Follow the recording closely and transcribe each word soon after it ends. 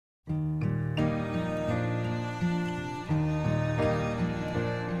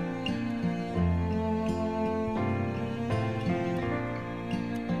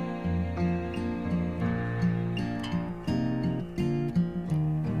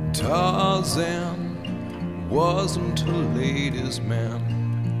Tarzan wasn't a ladies'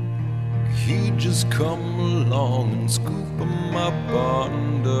 man. He'd just come along and scoop him up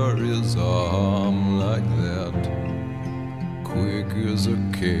under his arm like that, quick as a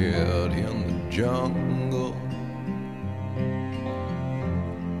cat in the jungle.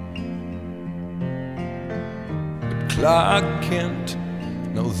 But Clark Kent,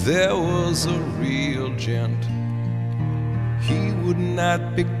 now there was a real gent. He would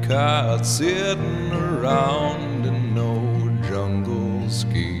not be caught sitting around in no jungle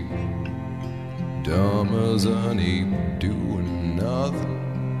ski, dumb as an ape doing nothing.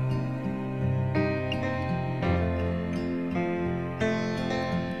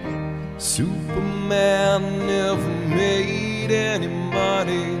 Superman never made any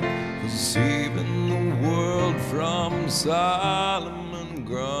money for saving the world from Solomon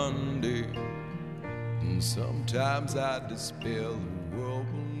Grundy. And sometimes I despair the world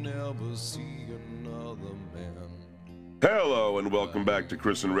will never see another man. Hello and welcome back to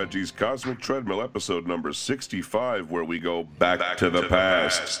Chris and Reggie's Cosmic Treadmill, episode number 65, where we go back to the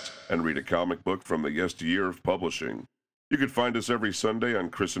past and read a comic book from the yesteryear of publishing. You can find us every Sunday on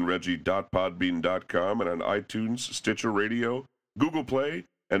chrisandreggie.podbean.com and on iTunes, Stitcher Radio, Google Play,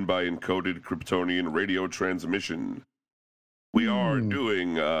 and by encoded Kryptonian radio transmission. We are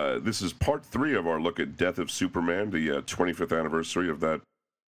doing, this is part 3 of our look at Death of Superman, the 25th anniversary of that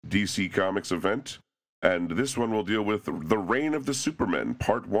DC Comics event. And this one will deal with The Reign of the Supermen,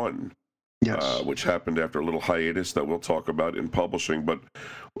 part 1. Yes. Which happened after a little hiatus that we'll talk about in publishing. But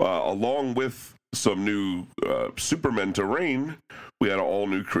along with some new Supermen to reign, we had an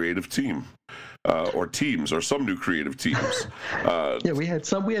all-new creative team. Or teams, or some new creative teams. Yeah, we had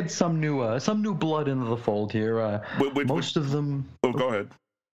some new blood into the fold here. Most of them. Oh, go ahead.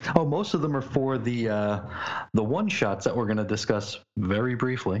 Oh, most of them are for the one shots that we're going to discuss very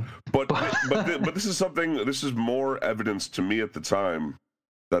briefly. But this is something. This is more evidence to me at the time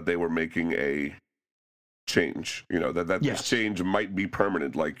that they were making a change. You know, that yes. This change might be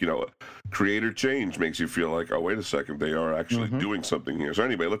permanent. Like, you know, creator change makes you feel like, oh, wait a second, they are actually doing something here. So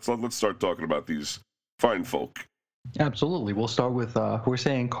anyway, let's start talking about these fine folk. Absolutely. We'll start with we're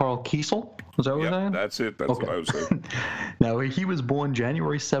saying Carl Kiesel. Is that what we're saying? That's it. That's okay. What I was saying. Now, he was born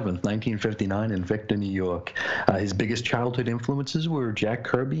January 7th, 1959 in Victor, New York. His biggest childhood influences were Jack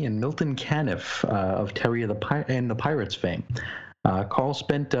Kirby and Milton Caniff of Terry and the Pirates fame. Carl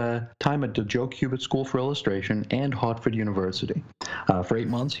spent time at the Joe Kubert School for Illustration and Hartford University. For 8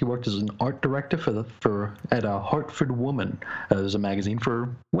 months, he worked as an art director at Hartford Woman. There's a magazine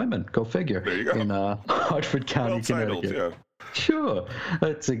for women. Go figure. There you go. In Hartford County, Connecticut. Yeah. Sure,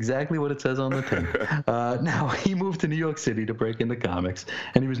 that's exactly what it says on the tin. Now, he moved to New York City to break into comics,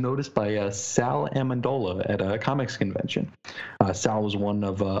 and he was noticed by Sal Amendola at a comics convention. Sal was one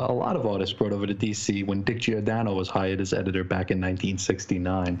of a lot of artists brought over to D.C. when Dick Giordano was hired as editor back in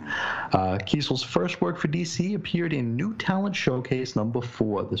 1969. Kiesel's first work for D.C. appeared in New Talent Showcase number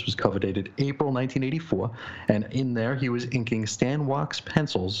 4. This was cover dated April 1984, and in there he was inking Stan Wach's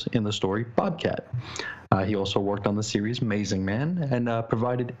pencils in the story Bobcat. He also worked on the series Amazing Man and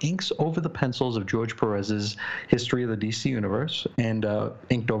provided inks over the pencils of George Perez's History of the DC Universe and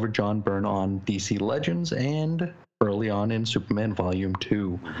inked over John Byrne on DC Legends and early on in Superman Volume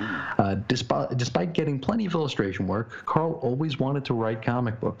 2. Despite getting plenty of illustration work, Carl always wanted to write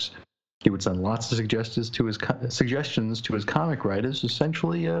comic books. He would send lots of suggestions to his comic writers,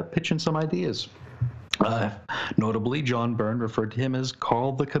 essentially pitching some ideas. Notably, John Byrne referred to him as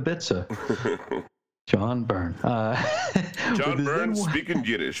Carl the Kibitzer. John Byrne. John Byrne speaking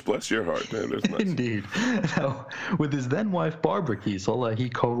Yiddish. Bless your heart. Man, nice. Indeed. Now, with his then-wife Barbara Kiesel, he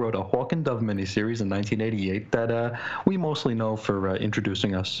co-wrote a Hawk and Dove miniseries in 1988 that we mostly know for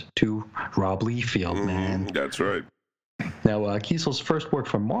introducing us to Rob Liefeld, man. That's right. Now, Kiesel's first work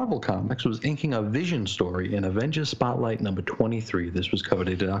for Marvel Comics was inking a Vision story in Avengers Spotlight number 23. This was covered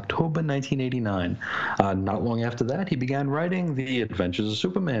in October 1989. Not long after that, he began writing The Adventures of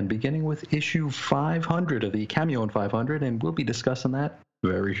Superman, beginning with issue 500 of the Cameo in 500, and we'll be discussing that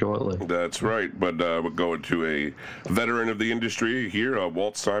very shortly. That's right, but we're going to a veteran of the industry here,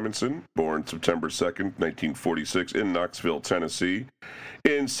 Walt Simonson, born September 2nd, 1946, in Knoxville, Tennessee.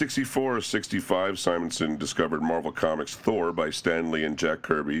 In 64-65, Simonson discovered Marvel Comics' Thor by Stan Lee and Jack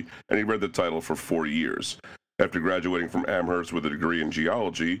Kirby, and he read the title for 4 years. After graduating from Amherst with a degree in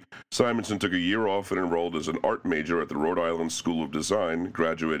geology, Simonson took a year off and enrolled as an art major at the Rhode Island School of Design,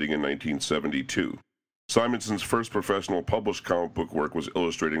 graduating in 1972. Simonson's first professional published comic book work was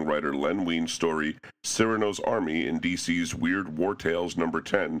illustrating writer Len Wein's story Cyrano's Army in DC's Weird War Tales number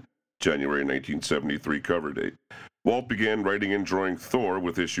 10, January 1973 cover date. Walt began writing and drawing Thor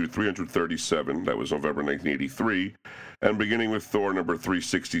with issue 337, that was November 1983, and beginning with Thor number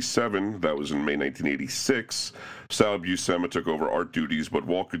 367, that was in May 1986, Sal Buscema took over art duties, but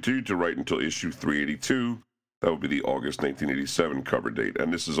Walt continued to write until issue 382, that would be the August 1987 cover date,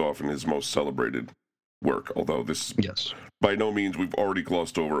 and this is often his most celebrated work, although this, Yes. by no means, we've already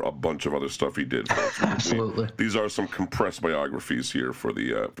glossed over a bunch of other stuff he did. Absolutely. These are some compressed biographies here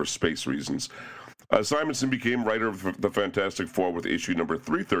for space reasons. Simonson became writer of the Fantastic Four with issue number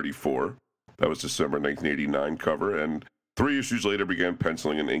 334. That was December 1989 cover, and 3 issues later began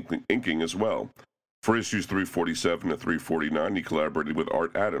penciling and inking as well. For issues 347 to 349, he collaborated with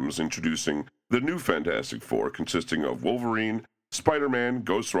Art Adams, introducing the new Fantastic Four, consisting of Wolverine, Spider-Man,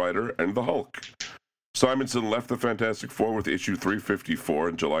 Ghost Rider, and the Hulk. Simonson left the Fantastic Four with issue 354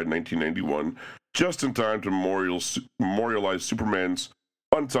 in July 1991, just in time to memorialize Superman's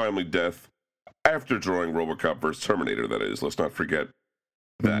untimely death after drawing RoboCop vs. Terminator, that is. Let's not forget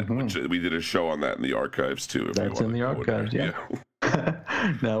that. Which, we did a show on that in the archives, too. That's in the archives, yeah.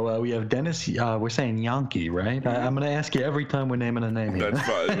 Now, we have Dennis, we're saying Yankee, right? I'm going to ask you every time we're naming a name here. That's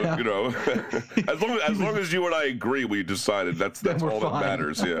fine. You know, as long as you and I agree, we decided that's all that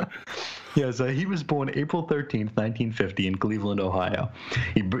matters, yeah. Yes, he was born April 13th, 1950 in Cleveland, Ohio.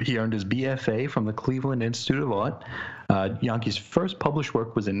 He earned his BFA from the Cleveland Institute of Art. Yankee's first published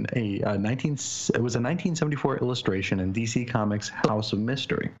work was in a 1974 illustration in DC Comics' House of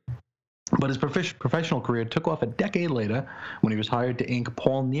Mystery. But his professional career took off a decade later when he was hired to ink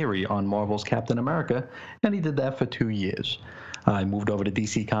Paul Neary on Marvel's Captain America, and he did that for 2 years. He moved over to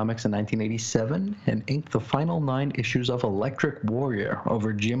DC Comics in 1987 and inked the final 9 issues of Electric Warrior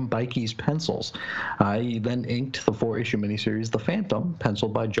over Jim Baiky's pencils. He then inked the 4-issue miniseries The Phantom,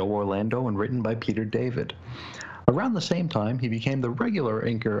 penciled by Joe Orlando and written by Peter David. Around the same time, he became the regular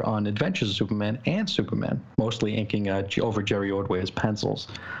inker on Adventures of Superman and Superman, mostly inking over Jerry Ordway's pencils.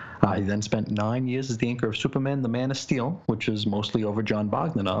 He then spent 9 years as the inker of Superman, The Man of Steel, which is mostly over John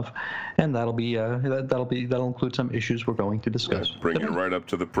Bogdanove, and that'll include some issues we're going to discuss. Bring it right up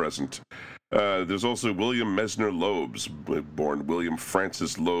to the present. There's also William Messner Loebs, born William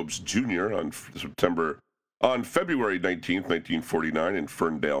Francis Loebs Jr. on February 19th, 1949, in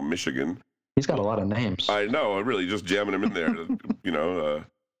Ferndale, Michigan. He's got a lot of names. I know, really, just jamming him in there.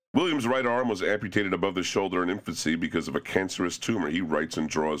 William's right arm was amputated above the shoulder in infancy because of a cancerous tumor. He writes and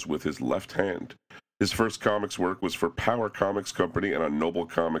draws with his left hand. His first comics work was for Power Comics Company and on Noble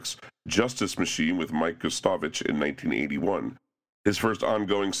Comics' Justice Machine with Mike Gustovich in 1981. His first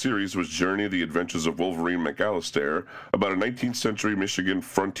ongoing series was Journey: The Adventures of Wolverine McAllister, about a 19th century Michigan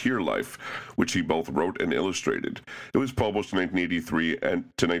frontier life, which he both wrote and illustrated. It was published in 1983 and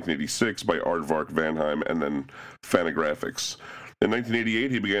to 1986 by Aardvark Vanheim and then Fantagraphics. In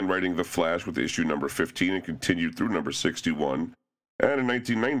 1988, he began writing The Flash with issue number 15 and continued through number 61. And in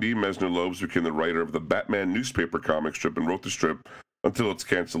 1990, Messner Loebs became the writer of the Batman newspaper comic strip and wrote the strip until its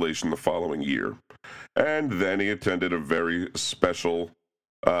cancellation the following year. And then he attended a very special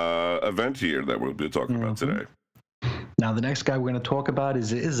event here that we'll be talking about today. Now, the next guy we're going to talk about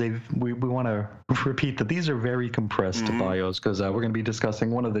we want to repeat that these are very compressed bios because we're going to be discussing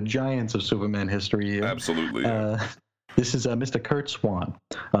one of the giants of Superman history here. Absolutely. Yeah. This is Mr. Curt Swan.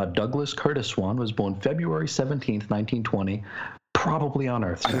 Douglas Curtis Swan was born February 17th, 1920, probably on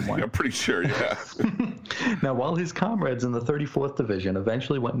Earth somewhere. I'm pretty sure, yeah. Now, while his comrades in the 34th Division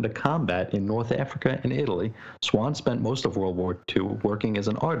eventually went into combat in North Africa and Italy, Swan spent most of World War II working as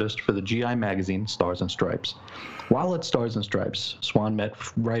an artist for the GI magazine Stars and Stripes. While at Stars and Stripes, Swan met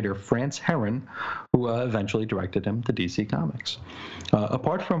writer France Herron, who eventually directed him to DC Comics.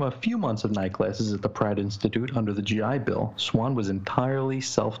 Apart from a few months of night classes at the Pratt Institute under the GI Bill, Swan was entirely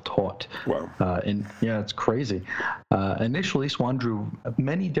self-taught. Wow. It's crazy. Initially, Swan drew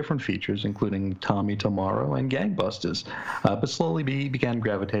many different features, including Tommy Tomorrow and Gangbusters, but slowly began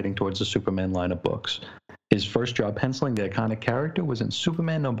gravitating towards the Superman line of books. His first job penciling the iconic character was in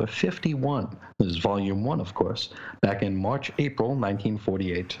Superman number 51. This is volume 1, of course, back in March-April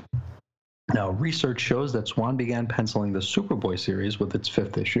 1948. Now, research shows that Swan began penciling the Superboy series with its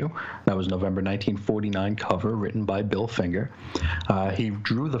 5th issue. That was November 1949 cover written by Bill Finger. He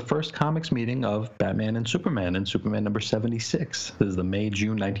drew the first comics meeting of Batman and Superman in Superman number 76. This is the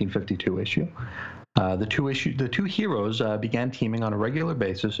May-June 1952 issue. The two heroes began teaming on a regular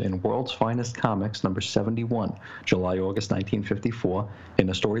basis in World's Finest Comics number 71, July-August 1954, in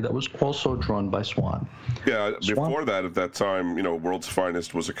a story that was also drawn by Swan. Yeah, before that, at that time, World's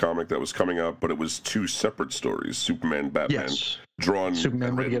Finest was a comic that was coming up, but it was 2 separate stories, Superman, Batman. Yes. Drawn.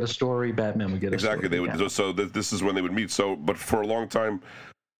 Superman would get a story, Batman would get a story. Exactly. So this is when they would meet. But for a long time,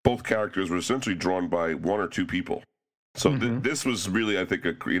 both characters were essentially drawn by 1 or 2 people. So this was really, I think,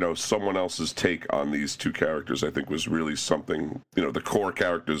 someone else's take on these two characters. I think was really something, the core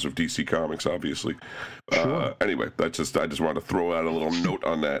characters of DC Comics, obviously. Sure. Anyway, I just wanted to throw out a little note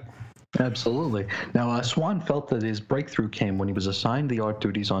on that. Absolutely. Now, Swan felt that his breakthrough came when he was assigned the art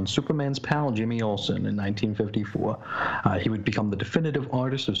duties on Superman's pal, Jimmy Olsen, in 1954. He would become the definitive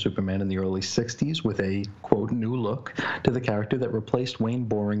artist of Superman in the early 60s with a, quote, new look to the character that replaced Wayne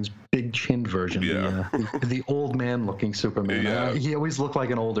Boring's big-chinned version, the old man-looking Superman. Yeah. He always looked like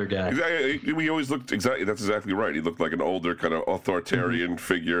an older guy. Exactly. He always looked that's exactly right. He looked like an older, kind of authoritarian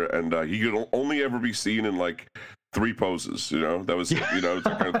figure, and he could only ever be seen in, like, 3 poses, that was, it's like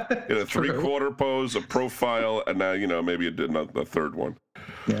a 3/4 pose, a profile, and now, maybe a third one.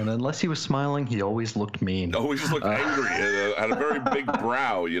 Yeah, and unless he was smiling, he always looked mean. Always just looked angry, had a very big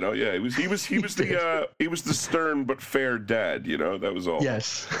brow, he was the stern but fair dad, that was all.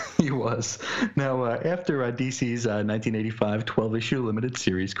 Yes, he was. Now, after DC's 1985 12-issue limited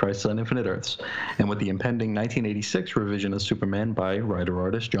series, Crisis on Infinite Earths, and with the impending 1986 revision of Superman by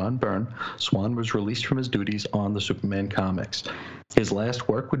writer-artist John Byrne, Swan was released from his duties on the Superman comics. His last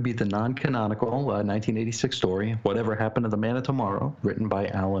work would be the non-canonical 1986 story, Whatever Happened to the Man of Tomorrow, written by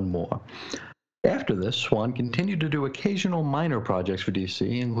Alan Moore. After this, Swan continued to do occasional minor projects for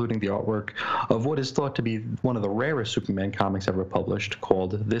DC, including the artwork of what is thought to be one of the rarest Superman comics ever published,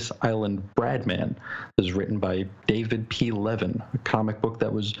 called This Island Bradman. It was written by David P. Levin, a comic book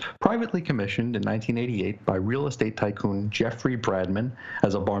that was privately commissioned in 1988 by real estate tycoon Jeffrey Bradman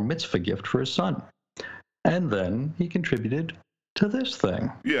as a bar mitzvah gift for his son. And then he contributed to this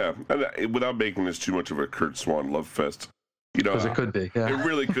thing. Yeah, and without making this too much of a Kurt Swan love fest, because it could be. Yeah. It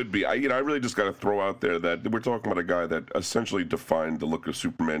really could be. I really just got to throw out there that we're talking about a guy that essentially defined the look of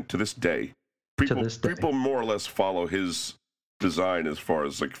Superman to this day. People more or less follow his design as far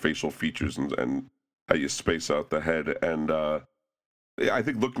as like facial features and how you space out the head. And I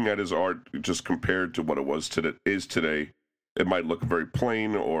think looking at his art just compared to what it was today, it might look very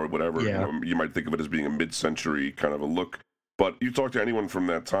plain or whatever. Yeah. You might think of it as being a mid-century kind of a look. But you talk to anyone from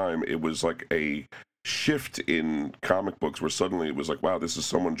that time, it was like a shift in comic books where suddenly it was like, wow, this is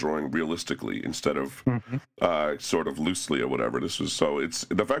someone drawing realistically instead of sort of loosely or whatever. It's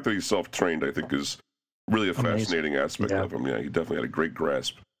the fact that he's self-trained, I think, is really a fascinating aspect of him. Yeah, he definitely had a great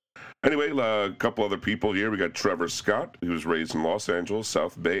grasp. Anyway, a couple other people here. We got Trevor Scott, who was raised in Los Angeles,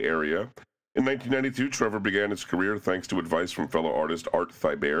 South Bay area. In 1992, Trevor began his career thanks to advice from fellow artist Art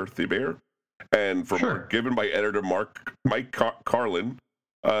Thibert, and from work given by editor Mike Carlin.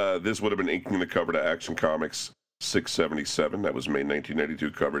 This would have been inking the cover to Action Comics 677. That was May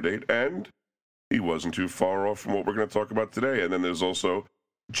 1992 cover date, and he wasn't too far off from what we're going to talk about today. And then there's also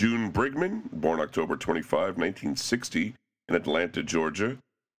June Brigman, born October 25, 1960, in Atlanta, Georgia.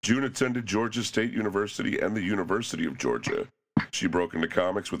 June attended Georgia State University and the University of Georgia. She broke into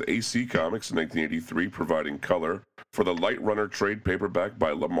comics with AC Comics in 1983, providing color for the Light Runner trade paperback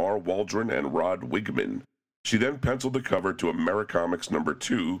by Lamar Waldron and Rod Wigman. She then penciled the cover to Americomics number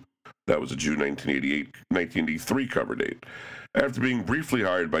 2. That was a June 1983 cover date. After being briefly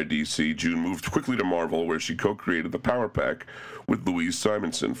hired by DC, June moved quickly to Marvel, where she co-created the Power Pack with Louise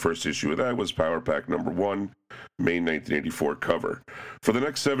Simonson. First issue of that was Power Pack number 1, May 1984 cover. For the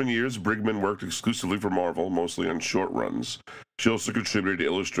next 7 years, Brigman worked exclusively for Marvel, mostly on short runs. She also contributed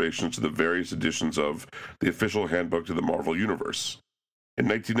illustrations to the various editions of the official handbook to the Marvel Universe. In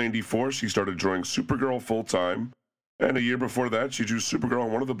 1994, she started drawing Supergirl full-time, and a year before that, she drew Supergirl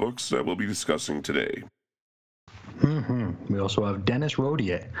on one of the books that we'll be discussing today. We also have Dennis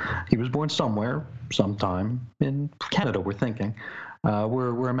Rodier. He was born somewhere, sometime, in Canada, we're thinking.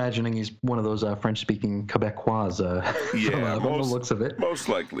 We're imagining he's one of those French-speaking Quebecois from the looks of it. Most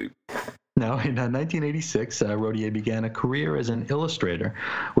likely. Now, in 1986, Rodier began a career as an illustrator,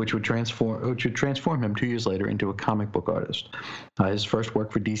 which would transform him 2 years later into a comic book artist. His first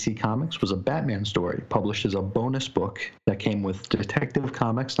work for DC Comics was a Batman story, published as a bonus book that came with Detective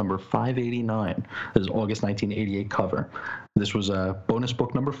Comics number 589. This is August 1988 cover. This was bonus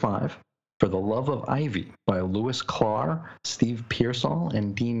book number 5. For the Love of Ivy by Louis Clark, Steve Pearsall,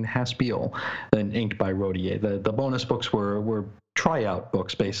 and Dean Haspiel, and inked by Rodier. The bonus books were tryout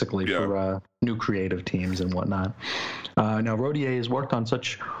books, basically, for new creative teams and whatnot. Now, Rodier has worked on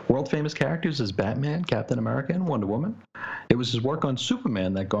such world-famous characters as Batman, Captain America, and Wonder Woman. It was his work on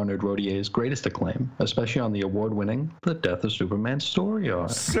Superman that garnered Rodier's greatest acclaim, especially on the award-winning The Death of Superman story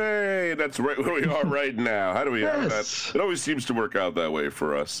arc. Say, that's right where we are right now. How do we have that? It always seems to work out that way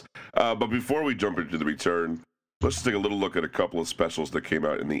for us. But before we jump into the return, let's take a little look at a couple of specials that came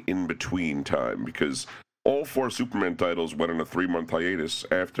out in the in-between time, because all 4 Superman titles went on a 3-month hiatus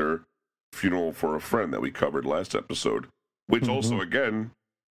after Funeral for a Friend that we covered last episode, which also, again,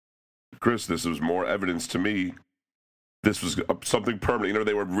 Chris, this was more evidence to me. This was something permanent. You know,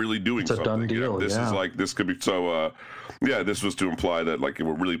 they were really doing something. It's a done deal, you know, this is like, this could be so, this was to imply that, like,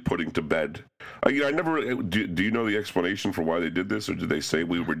 we're really putting to bed. You know, I never, do you know the explanation for why they did this? Or did they say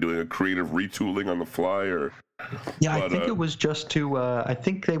we were doing a creative retooling on the fly? Or Yeah, I think it was just to, I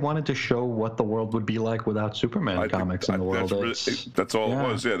think they wanted to show what the world would be like without Superman comics in the world. That's all it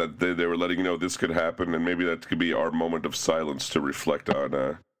was, yeah, that they were letting you know this could happen, and maybe that could be our moment of silence to reflect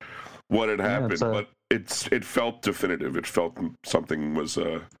on what had happened. But it felt definitive. It felt something was,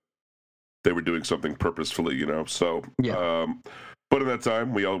 they were doing something purposefully, you know? So, but in that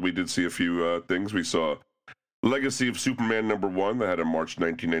time, we did see a few things. We saw Legacy of Superman #1 that had a March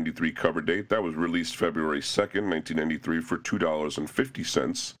 1993 cover date. That was released February 2nd, 1993 for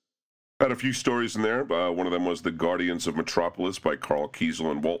 $2.50. Had a few stories in there. One of them was The Guardians of Metropolis by Carl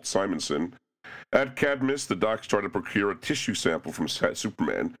Kiesel and Walt Simonson. At Cadmus, the Docs try to procure a tissue sample from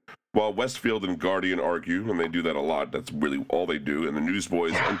Superman, while Westfield and Guardian argue, and they do that a lot. That's really all they do. And the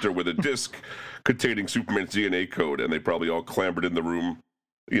newsboys enter with a disc containing Superman's DNA code, and they probably all clambered in the room,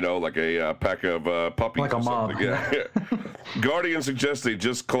 you know, like a pack of puppies like or a something. mob. Yeah. Guardian suggests they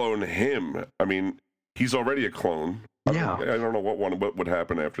just clone him. I mean, he's already a clone. I don't know what would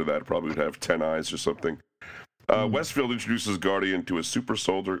happen after that. Probably would have 10 eyes or something. Westfield introduces Guardian to a super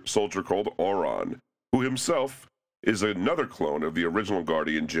soldier called Auron, who himself is another clone of the original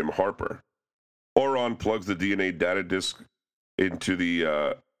Guardian, Jim Harper. Auron plugs the DNA data disk into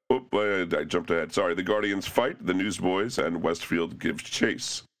the... I jumped ahead. Sorry. The Guardians fight, the newsboys, and Westfield gives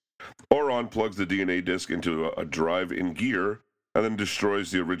chase. Auron plugs the DNA disk into a drive in gear and then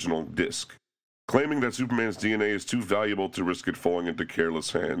destroys the original disk. Claiming that Superman's DNA is too valuable to risk it falling into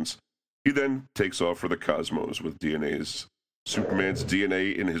careless hands, he then takes off for the cosmos with Superman's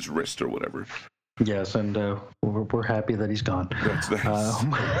DNA in his wrist or whatever. Yes, and we're happy that he's gone. That's nice.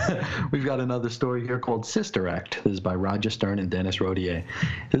 We've got another story here called Sister Act. This is by Roger Stern and Dennis Rodier.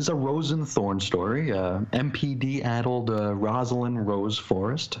 This is a Rose and Thorn story. MPD-addled Rosalind Rose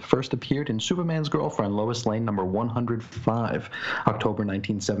Forrest first appeared in Superman's Girlfriend, Lois Lane, number 105, October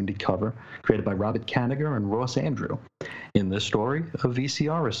 1970 cover, created by Robert Kanigher and Ross Andrew. In this story, a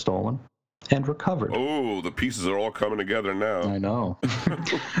VCR is stolen and recovered. Oh, the pieces are all coming together now. I know.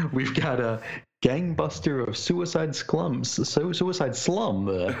 We've got a Gangbuster of Suicide Slum.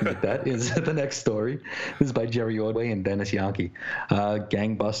 That is the next story. This is by Jerry Ordway and Dennis Yonke.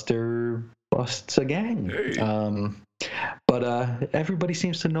 Gangbuster busts a gang. Hey. But everybody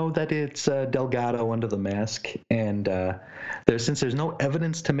seems to know that it's Delgado under the mask, and since there's no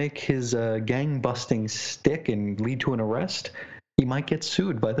evidence to make his gang-busting stick and lead to an arrest, he might get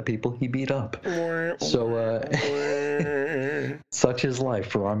sued by the people he beat up. So, such is life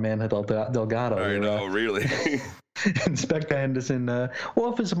for our man Delgado. I know, really. Inspector Henderson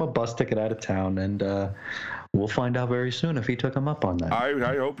offers him a bus ticket out of town, and we'll find out very soon if he took him up on that.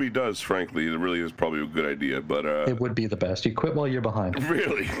 I hope he does, frankly. It really is probably a good idea, but... it would be the best. You quit while you're behind.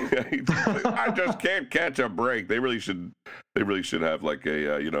 Really? I just can't catch a break. They really should have like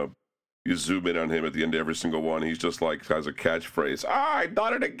a, you zoom in on him at the end of every single one. He's just like, has a catchphrase. I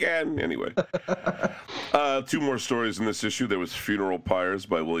done it again. Anyway. Two more stories in this issue. There was Funeral Pyres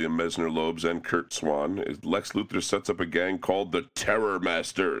by William Mesner Loebs and Kurt Swan. Lex Luthor sets up a gang called the Terror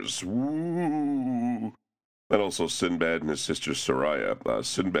Masters. Woo! And also Sinbad and his sister Soraya.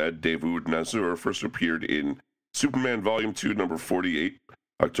 Sinbad, Dawood Nazur, first appeared in Superman Volume 2, number 48,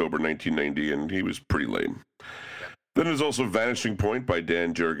 October 1990, and he was pretty lame. Then there's also Vanishing Point by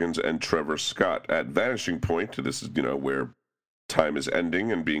Dan Jurgens and Trevor Scott. At Vanishing Point, this is, where time is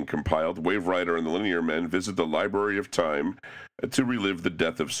ending and being compiled, Wave Rider and the Linear Men visit the Library of Time to relive the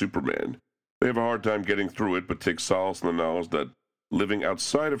death of Superman. They have a hard time getting through it, but take solace in the knowledge that living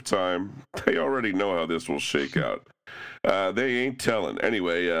outside of time, they already know how this will shake out. They ain't telling.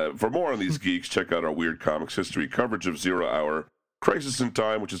 Anyway, for more on these geeks, check out our Weird Comics History coverage of 0 Hour Crisis in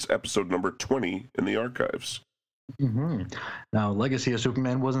Time, which is episode number 20 in the archives. Mm-hmm. Now, Legacy of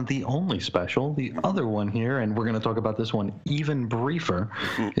Superman wasn't the only special. The other one here, and we're going to talk about this one even briefer,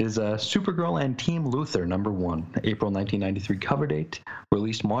 is Supergirl and Team Luthor, number 1, April 1993 cover date,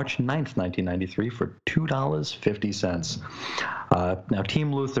 released March 9th, 1993 for $2.50. Now,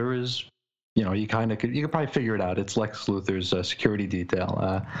 Team Luthor is, you could probably figure it out. It's Lex Luthor's security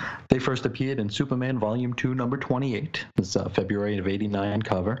detail. They first appeared in Superman Volume 2, number 28. This is February of '89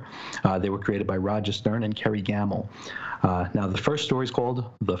 cover. They were created by Roger Stern and Kerry Gamble. Now, the first story is called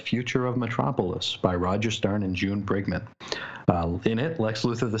The Future of Metropolis by Roger Stern and June Brigman. In it, Lex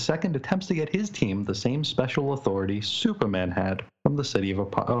Luthor II attempts to get his team the same special authority Superman had from the city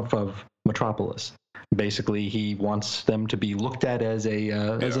of Metropolis. Basically, he wants them to be looked at as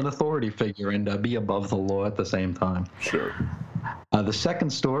an authority figure and be above the law at the same time. Sure. The second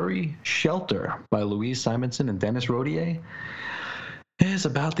story, Shelter, by Louise Simonson and Dennis Rodier, is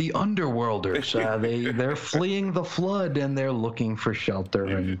about the Underworlders. They're fleeing the flood and they're looking for shelter,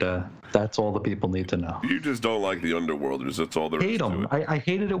 and that's all the people need to know. You just don't like the Underworlders. That's all there is to it. I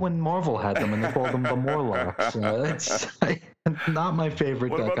hated it when Marvel had them and they called them the Morlocks. It's not my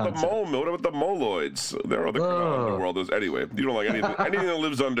favorite What about concept. What about the Moloids? They're other Underworlders. Anyway, you don't like anything that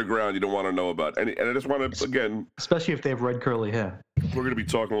lives underground. You don't want to know about. And I just want to, again, especially if they have red curly hair. We're going to be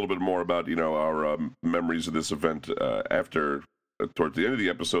talking a little bit more about our memories of this event after. Towards the end of the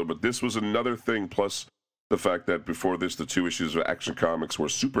episode, but this was another thing, plus the fact that before this, the two issues of Action Comics were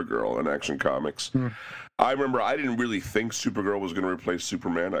Supergirl and Action Comics. I remember I didn't really think Supergirl was going to replace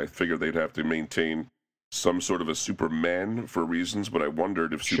Superman. I figured they'd have to maintain some sort of a Superman for reasons, but I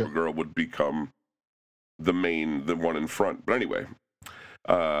wondered if Supergirl would become the one in front. But anyway,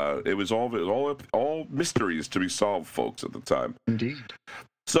 it was all mysteries to be solved, folks, at the time. Indeed.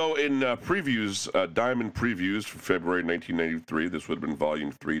 So in previews, Diamond Previews for February 1993, this would have been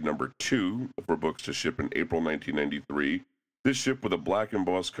Volume 3, Number 2, for books to ship in April 1993. This shipped with a black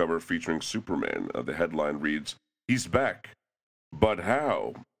embossed cover featuring Superman. The headline reads, "He's back, but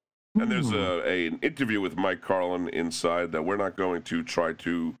how?" And there's an interview with Mike Carlin inside that we're not going to try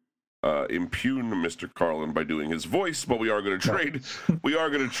to impugn Mr. Carlin by doing his voice, but we are going to trade. We are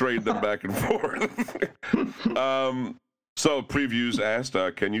going to trade them back and forth. So, Previews asked,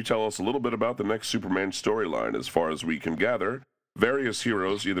 can you tell us a little bit about the next Superman storyline? As far as we can gather, various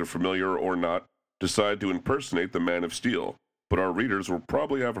heroes, either familiar or not, decide to impersonate the Man of Steel. But our readers will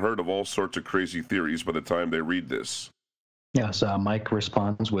probably have heard of all sorts of crazy theories by the time they read this. Yes, Mike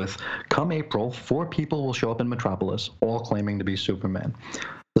responds with, come April, 4 people will show up in Metropolis, all claiming to be Superman.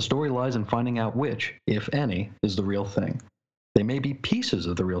 The story lies in finding out which, if any, is the real thing. They may be pieces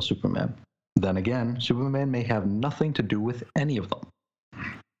of the real Superman. Then again, Superman may have nothing to do with any of them.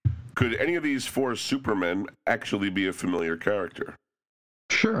 Could any of these 4 Supermen actually be a familiar character?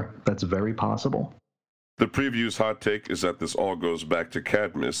 Sure, that's very possible. The Preview's hot take is that this all goes back to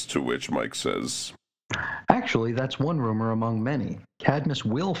Cadmus, to which Mike says, actually, that's one rumor among many. Cadmus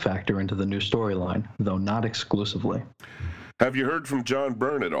will factor into the new storyline, though not exclusively. Have you heard from John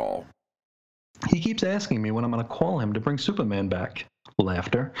Byrne at all? He keeps asking me when I'm going to call him to bring Superman back.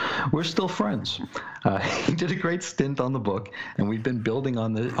 Laughter. We're still friends. He did a great stint on the book, and we've been building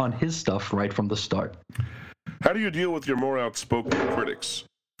on his stuff right from the start. How do you deal with your more outspoken critics?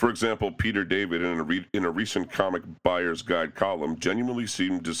 For example, Peter David, in a recent Comic Buyer's Guide column, genuinely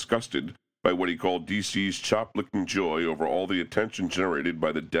seemed disgusted by what he called DC's chop-licking joy over all the attention generated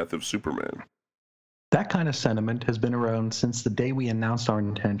by the death of Superman. That kind of sentiment has been around since the day we announced our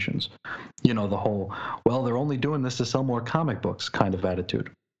intentions. You know, the whole, well, they're only doing this to sell more comic books kind of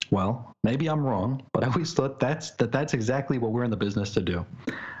attitude. Well, maybe I'm wrong, but I always thought that's exactly what we're in the business to do.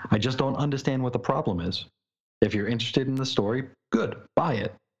 I just don't understand what the problem is. If you're interested in the story, good, buy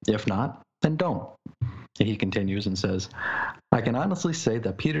it. If not, then don't. He continues and says, I can honestly say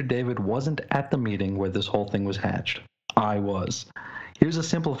that Peter David wasn't at the meeting where this whole thing was hatched. I was. Here's a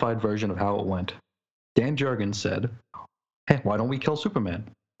simplified version of how it went. Dan Jurgens said, hey, why don't we kill Superman?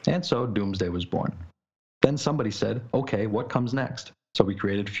 And so Doomsday was born. Then somebody said, okay, what comes next? So we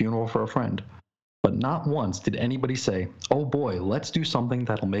created Funeral for a Friend. But not once did anybody say, oh boy, let's do something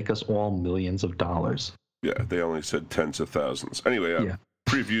that'll make us all millions of dollars. Yeah, they only said tens of thousands. Anyway,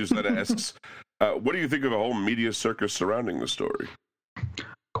 Previews that asks, what do you think of the whole media circus surrounding the story?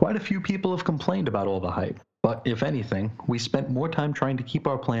 Quite a few people have complained about all the hype. But if anything, we spent more time trying to keep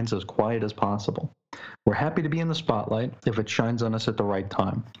our plans as quiet as possible. We're happy to be in the spotlight if it shines on us at the right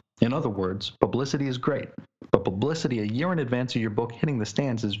time. In other words, publicity is great, but publicity a year in advance of your book hitting the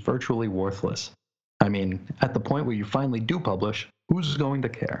stands is virtually worthless. I mean, at the point where you finally do publish, who's going to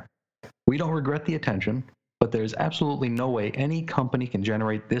care? We don't regret the attention, but there's absolutely no way any company can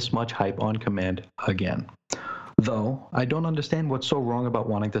generate this much hype on command again. Though, I don't understand what's so wrong about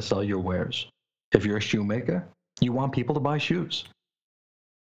wanting to sell your wares. If you're a shoemaker, you want people to buy shoes.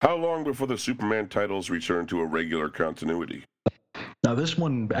 How long before the Superman titles return to a regular continuity? Now, this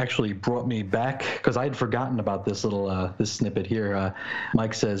one actually brought me back because I had forgotten about this little this snippet here.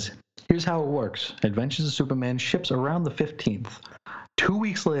 Mike says, here's how it works. Adventures of Superman ships around the 15th. 2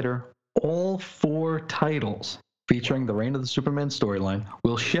 weeks later, all 4 titles featuring the Reign of the Superman storyline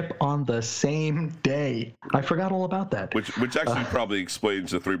will ship on the same day. I forgot all about that. Which actually probably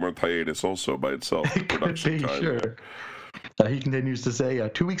explains the 3-month hiatus also by itself. It could be, sure. He continues to say,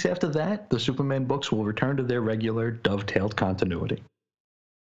 2 weeks after that, the Superman books will return to their regular dovetailed continuity.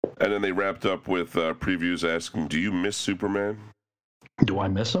 And then they wrapped up with previews asking, do you miss Superman? Do I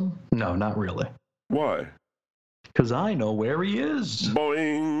miss him? No, not really. Why? Because I know where he is.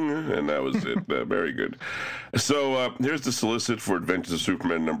 Boing! And that was it. Very good. So here's the solicit for Adventures of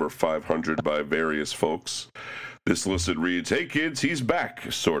Superman number 500 by various folks. This solicit reads, hey kids, he's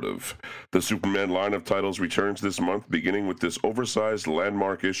back, sort of. The Superman line of titles returns this month, beginning with this oversized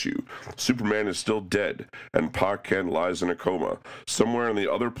landmark issue. Superman is still dead, and Pa Kent lies in a coma. Somewhere in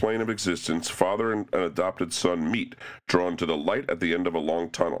the other plane of existence, father and an adopted son meet, drawn to the light at the end of a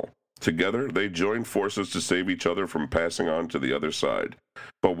long tunnel. Together, they join forces to save each other from passing on to the other side.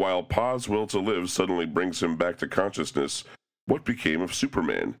 But while Pa's will to live suddenly brings him back to consciousness, what became of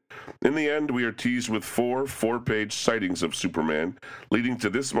Superman? In the end, we are teased with four-page sightings of Superman, leading to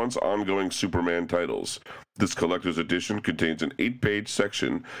this month's ongoing Superman titles. This collector's edition contains an 8-page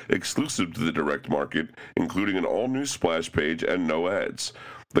section exclusive to the direct market, including an all-new splash page and no ads.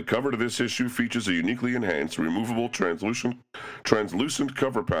 The cover to this issue features a uniquely enhanced, removable, translucent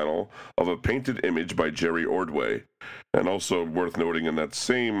cover panel of a painted image by Jerry Ordway. And also worth noting, in that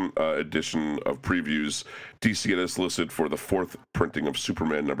same edition of previews, DC had a solicit for the 4th printing of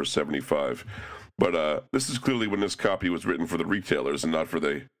Superman number 75. But this is clearly when this copy was written for the retailers and not for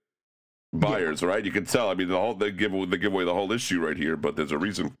the buyers, right? You can tell. I mean, they give away the whole issue right here, but there's a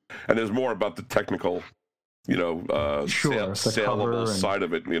reason. And there's more about the technical, saleable side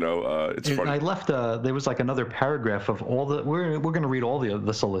of it. It's funny. I left. There was like another paragraph of all the. We're going to read all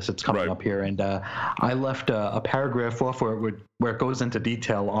the solicits coming up here, and I left a paragraph off where it goes into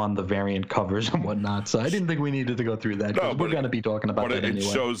detail on the variant covers and whatnot. So I didn't think we needed to go through that. No, we're going to be talking about that anyway.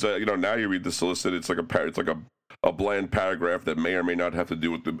 It shows that now you read the solicit. It's like a bland paragraph that may or may not have to do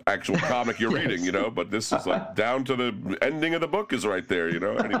with the actual comic you're reading, but this is like down to the ending of the book is right there,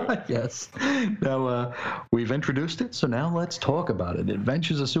 anyway. Yes. Now, we've introduced it, so now let's talk about it.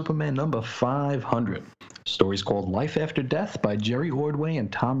 Adventures of Superman number 500. Story's called Life After Death by Jerry Ordway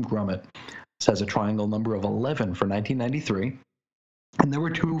and Tom Grummett. This has a triangle number of 11 for 1993. And there were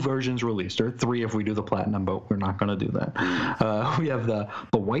 2 versions released, or 3 if we do the platinum, but we're not going to do that. We have the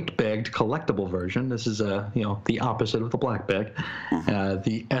white-bagged collectible version. This is the opposite of the black bag.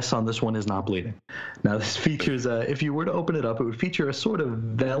 The S on this one is not bleeding. Now this features, if you were to open it up, it would feature a sort of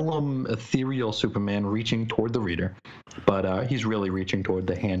vellum ethereal Superman reaching toward the reader, but he's really reaching toward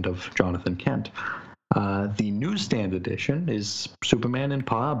the hand of Jonathan Kent. The newsstand edition is Superman and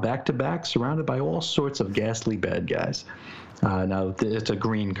Pa back-to-back, surrounded by all sorts of ghastly bad guys. Now, it's a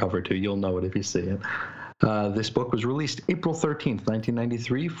green cover, too. You'll know it if you see it. This book was released April 13th,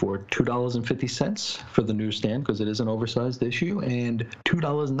 1993 for $2.50 for the newsstand, because it is an oversized issue, and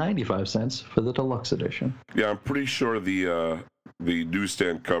 $2.95 for the deluxe edition. Yeah, I'm pretty sure the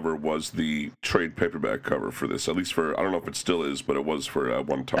newsstand cover was the trade paperback cover for this, at least for, I don't know if it still is, but it was for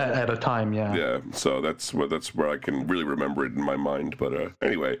one time. At a time, yeah. Yeah, so that's where I can really remember it in my mind. But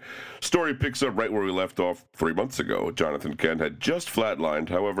anyway, story picks up right where we left off 3 months ago. Jonathan Kent had just flatlined.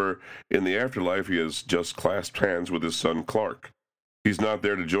 However, in the afterlife, he has just clasped hands with his son Clark. He's not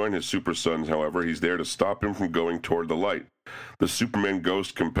there to join his super sons, however. He's there to stop him from going toward the light. The Superman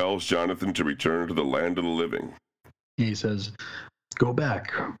ghost compels Jonathan to return to the land of the living. He says, "Go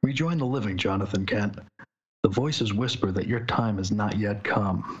back. Rejoin the living, Jonathan Kent. The voices whisper that your time has not yet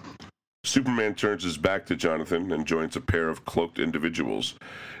come." Superman turns his back to Jonathan and joins a pair of cloaked individuals.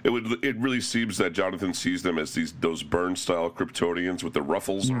 It really seems that Jonathan sees them as those Byrne-style Kryptonians with the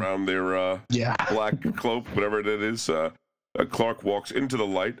ruffles around their black cloak, whatever it is. Clark walks into the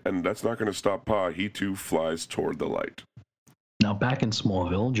light, and that's not going to stop Pa. He, too, flies toward the light. Now, back in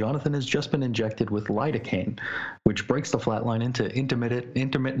Smallville, Jonathan has just been injected with lidocaine, which breaks the flatline into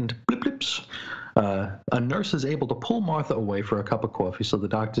intermittent blip-blips. A nurse is able to pull Martha away for a cup of coffee so the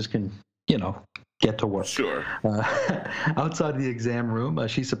doctors can, get to work. Sure. Outside the exam room,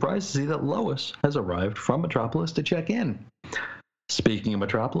 she's surprised to see that Lois has arrived from Metropolis to check in. Speaking of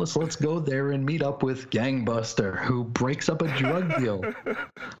Metropolis, let's go there and meet up with Gangbuster, who breaks up a drug deal.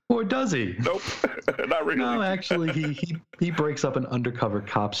 Or does he? Nope, not really. No, actually, he breaks up an undercover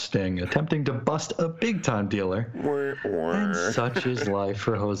cop sting, attempting to bust a big-time dealer. And such is life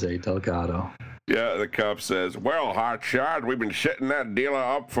for Jose Delgado. Yeah, the cop says, "Well, hotshot, we've been setting that dealer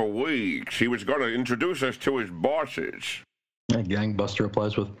up for weeks. He was going to introduce us to his bosses." And Gangbuster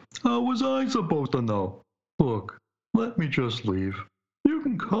replies with, "How was I supposed to know? Look, let me just leave. You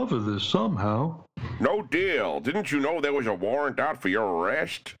can cover this somehow." "No deal. Didn't you know there was a warrant out for your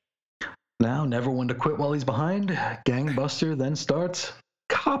arrest?" Now, never one to quit while he's behind, Gangbuster then starts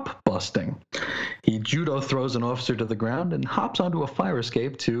cop busting. He judo throws an officer to the ground and hops onto a fire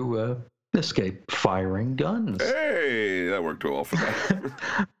escape to escape firing guns. Hey, that worked well for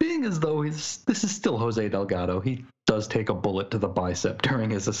that. Being as though this is still Jose Delgado, he does take a bullet to the bicep during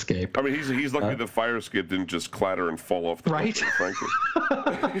his escape. I mean, he's lucky the fire escape didn't just clatter and fall off the Right? building,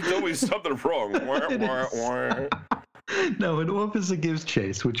 frankly. There's always something wrong. Now, an officer gives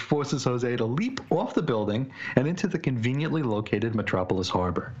chase, which forces Jose to leap off the building and into the conveniently located Metropolis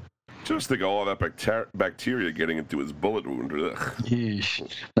Harbor. Just think of all that bacteria getting into his bullet wound. Ugh. Yeesh.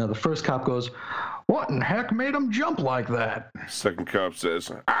 Now, the first cop goes, "What in heck made him jump like that?" Second cop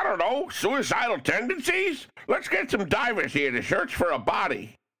says, I don't know, suicidal tendencies? Let's get some divers here to search for a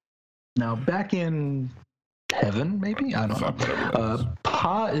body. Now, back in heaven, maybe? I don't know.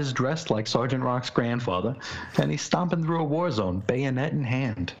 Pa is dressed like Sergeant Rock's grandfather, and he's stomping through a war zone, bayonet in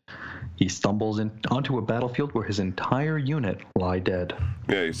hand. He stumbles onto a battlefield where his entire unit lie dead.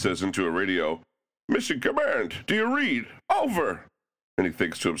 Yeah, he says into a radio, Mission Command, do you read? Over. And he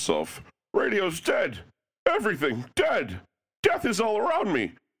thinks to himself, radio's dead. Everything dead. Death is all around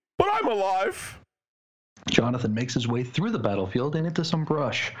me, but I'm alive. Jonathan makes his way through the battlefield and into some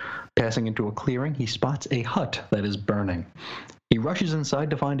brush. Passing into a clearing, he spots a hut that is burning. He rushes inside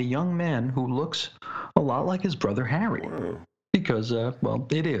to find a young man who looks a lot like his brother Harry. Wow. Because, well,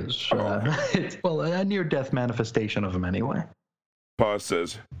 it is. It's, well, a near-death manifestation of him anyway. Pa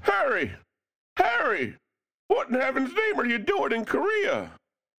says, Harry! Harry! What in heaven's name are you doing in Korea?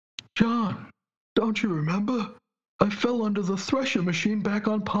 John, don't you remember? I fell under the thresher machine back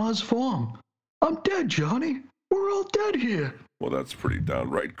on Pa's farm. I'm dead, Johnny. We're all dead here. Well, that's pretty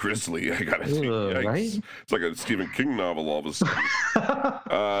downright grisly, I gotta say. Right? It's like a Stephen King novel all of a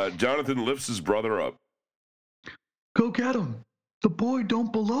sudden. Jonathan lifts his brother up. Go get him. The boy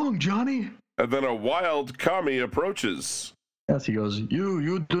don't belong, Johnny. And then a wild commie approaches. Yes, he goes,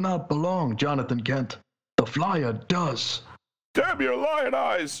 You do not belong, Jonathan Kent. The flyer does. Damn your lion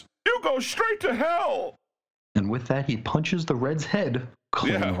eyes! You go straight to hell! And with that, he punches the Red's head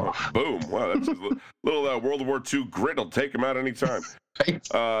clean off. Boom. Wow, that's a little World War II grit will take him out any time.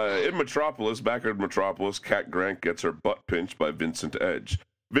 Right. In Metropolis, back at Metropolis, Cat Grant gets her butt pinched by Vincent Edge.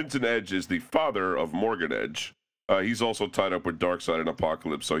 Vincent Edge is the father of Morgan Edge. He's also tied up with Darkseid and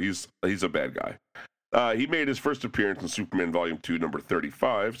Apocalypse, so he's a bad guy. He made his first appearance in Superman Volume 2, number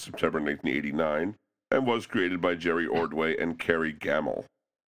 35, September 1989, and was created by Jerry Ordway and Kerry Gamble.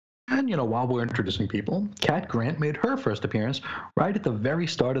 And, while we're introducing people, Cat Grant made her first appearance right at the very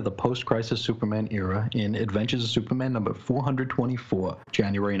start of the post-crisis Superman era in Adventures of Superman number 424,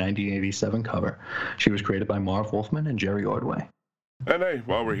 January 1987 cover. She was created by Marv Wolfman and Jerry Ordway. And hey,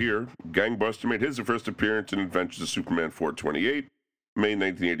 while we're here, Gangbuster made his first appearance in Adventures of Superman 428, May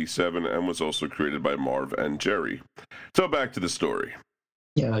 1987, and was also created by Marv and Jerry. So back to the story.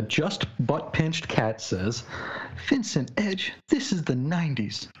 Yeah, just butt-pinched Cat says, Vincent Edge, this is the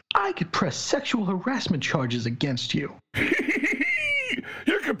 90s. I could press sexual harassment charges against you.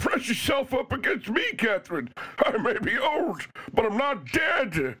 You can press yourself up against me, Catherine. I may be old, but I'm not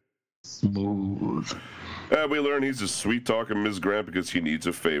dead. Smooth. We learn he's a sweet-talking Ms. Grant because he needs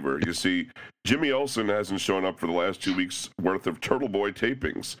a favor. You see, Jimmy Olsen hasn't shown up for the last 2 weeks' worth of Turtle Boy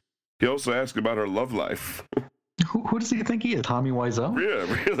tapings. He also asked about her love life. Who does he think he is? Tommy Wiseau?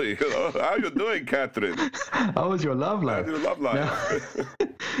 Yeah, really. How you doing, Catherine? How was your love life? How's your love life? Now,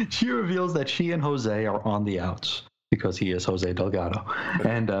 she reveals that she and Jose are on the outs because he is Jose Delgado.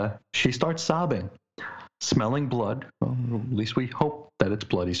 And she starts sobbing, smelling blood. Well, at least we hope that it's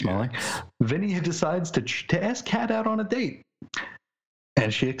bloody smelling. Yes. Vinny decides to ask Cat out on a date.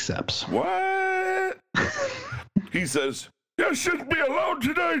 And she accepts. What? He says, you shouldn't be alone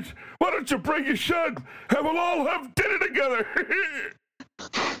tonight. Why don't you bring your son and we'll all have dinner together?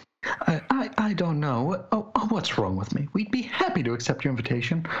 I don't know. What's wrong with me? We'd be happy to accept your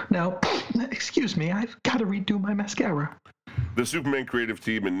invitation. Now, excuse me, I've got to redo my mascara. The Superman creative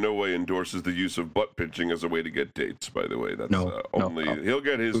team in no way endorses the use of butt pinching as a way to get dates, by the way. That's No. He'll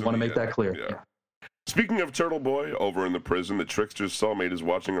get his. We want to make that clear. Yeah. Speaking of Turtle Boy, over in the prison, the Trickster's cellmate is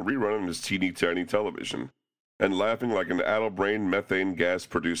watching a rerun on his teeny tiny television and laughing like an addle-brained methane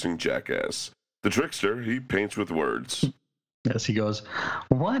gas-producing jackass. The Trickster, he paints with words. Yes, he goes,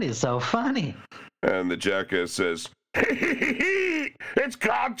 what is so funny? And the jackass says, it's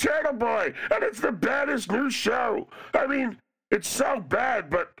called Turtle Boy, and it's the baddest new show. I mean, it's so bad,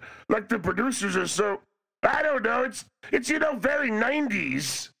 but, like, the producers are so, I don't know, it's very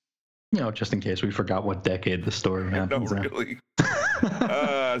 90s. Just in case we forgot what decade the story happens No, in. really.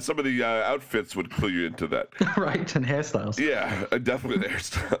 Some of the outfits would clue you into that. Right, and hairstyles. Yeah, definitely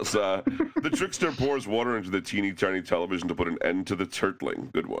hairstyles. The trickster pours water into the teeny tiny television to put an end to the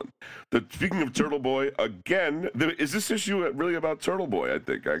turtling. Good one. Speaking of Turtle Boy, again, is this issue really about Turtle Boy? I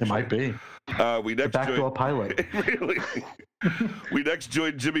think actually It might be. We next Backdoor pilot. Really. We next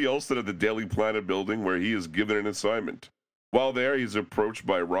join Jimmy Olsen at the Daily Planet building, where he is given an assignment. While there, he's approached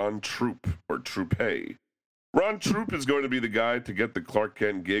by Ron Troop, or Troupé. Ron Troop is going to be the guy to get the Clark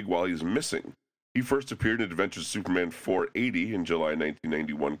Kent gig while he's missing. He first appeared in Adventures Superman 480 in July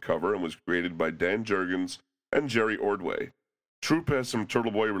 1991 cover and was created by Dan Jurgens and Jerry Ordway. Troop has some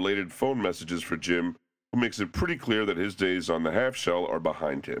Turtle Boy-related phone messages for Jim, who makes it pretty clear that his days on the half-shell are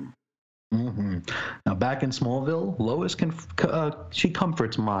behind him. Mm-hmm. Now, back in Smallville, Lois she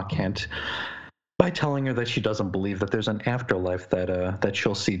comforts Ma Kent by telling her that she doesn't believe that there's an afterlife that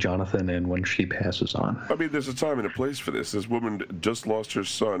she'll see Jonathan in when she passes on. I mean, there's a time and a place for this. This woman just lost her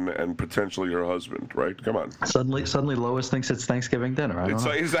son and potentially her husband, right? Come on. Suddenly Lois thinks it's Thanksgiving dinner. It's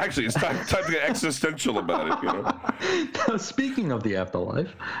time to get existential about it, you know? Now, speaking of the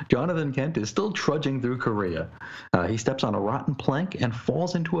afterlife, Jonathan Kent is still trudging through Korea. He steps on a rotten plank and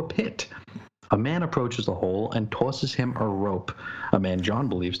falls into a pit. A man approaches the hole and tosses him a rope, a man John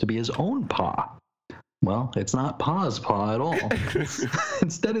believes to be his own Pa. Well, it's not Pa's Pa at all.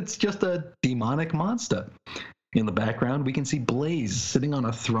 Instead, it's just a demonic monster. In the background, we can see Blaze sitting on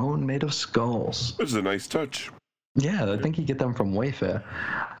a throne made of skulls. This is a nice touch. Yeah, I think you get them from Wayfair.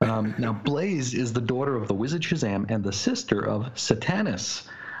 Now, Blaze is the daughter of the Wizard Shazam and the sister of Satanus.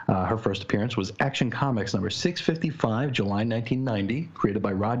 Her first appearance was Action Comics number 655, July 1990, created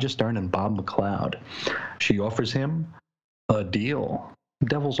by Roger Stern and Bob McLeod. She offers him a deal.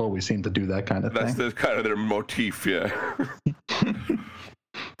 Devils always seem to do that kind of thing. That's kind of their motif, yeah.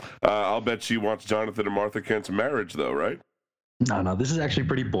 I'll bet she wants Jonathan and Martha Kent's marriage, though, right? No, this is actually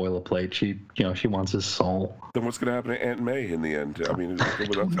pretty boilerplate. She wants his soul. Then what's going to happen to Aunt May in the end? I mean,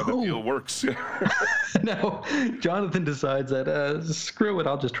 that's how the deal works. No, Jonathan decides that, screw it,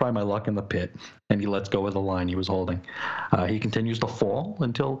 I'll just try my luck in the pit. And he lets go of the line he was holding. He continues to fall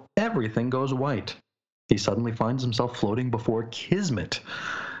until everything goes white. He suddenly finds himself floating before Kismet.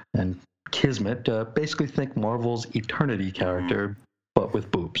 And Kismet, basically think Marvel's Eternity character, but with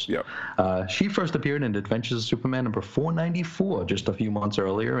boobs. Yep. She first appeared in Adventures of Superman number 494 just a few months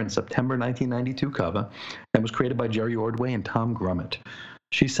earlier in September 1992 cover, and was created by Jerry Ordway and Tom Grummett.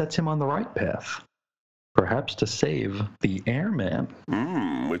 She sets him on the right path, perhaps to save the Airman.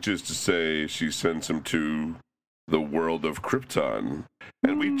 Which is to say, she sends him to the world of Krypton.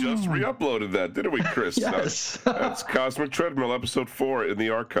 And we just re-uploaded that, didn't we, Chris? Yes. That's Cosmic Treadmill, episode 4 in the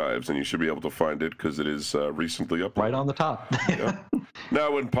archives, and you should be able to find it because it is recently uploaded. Right on the top. Yeah.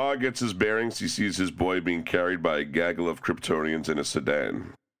 Now, when Pa gets his bearings, he sees his boy being carried by a gaggle of Kryptonians in a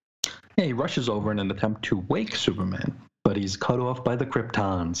sedan. Yeah, he rushes over in an attempt to wake Superman, but he's cut off by the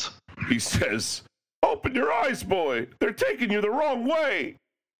Kryptons. He says, "Open your eyes, boy! They're taking you the wrong way!"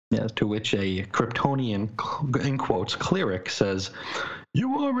 Yeah, to which a Kryptonian, in quotes, cleric says,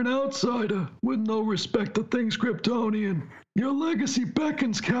 "You are an outsider with no respect to things Kryptonian. Your legacy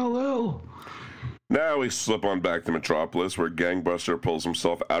beckons, Kal-El." Now we slip on back to Metropolis, where Gangbuster pulls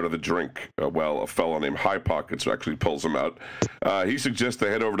himself out of the drink. A fellow named High Pockets actually pulls him out. He suggests they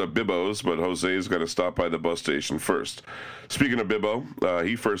head over to Bibbo's, but Jose's got to stop by the bus station first. Speaking of Bibbo,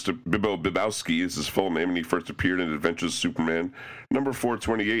 Bibbo Bibowski is his full name, and he first appeared in Adventures of Superman number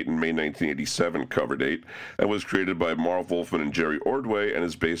 428 in May 1987 cover date, and was created by Marv Wolfman and Jerry Ordway, and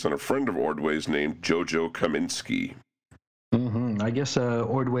is based on a friend of Ordway's named Jojo Kaminsky. I guess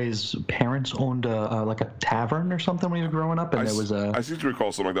Ordway's parents owned like a tavern or something when he was growing up, and there was a. I seem to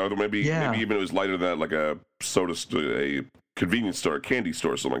recall something like that. Maybe even it was lighter than that, like a a convenience store, a candy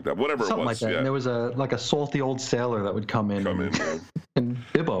store, something like that. Whatever something it was. Like that. Yeah. And there was a salty old sailor that would come in. And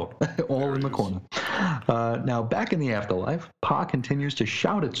Bibbo, all in the corner. Now, back in the afterlife, Pa continues to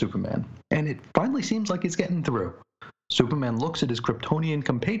shout at Superman, and it finally seems like he's getting through. Superman looks at his Kryptonian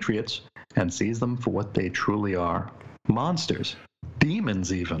compatriots and sees them for what they truly are. Monsters.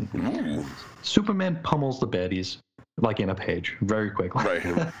 Demons, even. Ooh. Superman pummels the baddies, like in a page, very quickly. Right.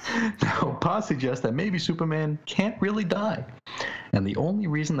 Now, Pa suggests that maybe Superman can't really die. And the only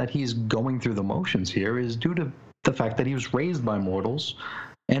reason that he's going through the motions here is due to the fact that he was raised by mortals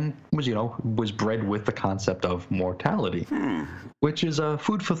and was bred with the concept of mortality, which is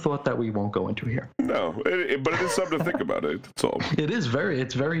food for thought that we won't go into here. No, but it is something to think about. That's all. It is very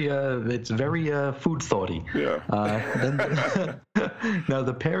food thoughty. Yeah. Now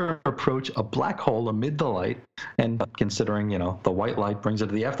the pair approach a black hole amid the light, and considering the white light brings it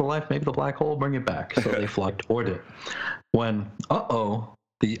to the afterlife, maybe the black hole will bring it back. So they fly toward it. When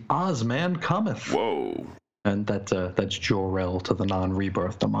the Ozman cometh. Whoa. And that's Jor-El to the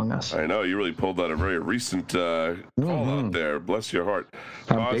non-rebirthed among us. I know, you really pulled out a very recent call out there. Bless your heart.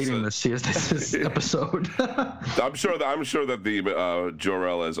 I'm dating this episode. I'm sure that the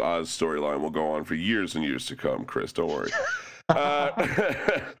Jor-El as Oz storyline will go on for years and years to come, Chris. Don't worry.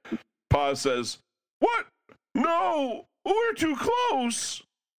 Pa says, "What? No, we're too close."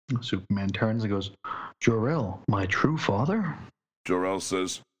 Superman turns and goes, "Jor-El, my true father?" Jor-El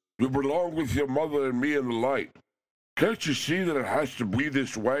says, "You belong with your mother and me in the light. Can't you see that it has to be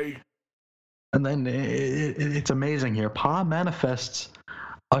this way?" And then it's amazing here. Pa manifests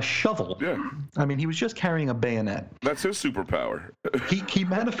a shovel. Yeah. I mean, he was just carrying a bayonet. That's his superpower. He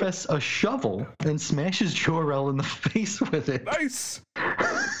manifests a shovel and smashes Jor-El in the face with it. Nice.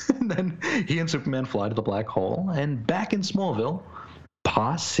 And then he and Superman fly to the black hole, and back in Smallville,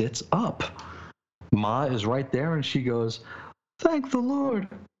 Pa sits up. Ma is right there, and she goes, "Thank the Lord,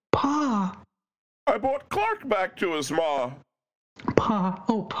 Pa." I brought Clark back to us, Ma. Pa,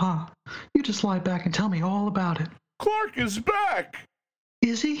 oh Pa, you just lie back and tell me all about it. Clark is back.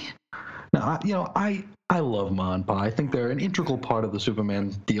 Is he? Now, I love Ma and Pa. I think they're an integral part of the Superman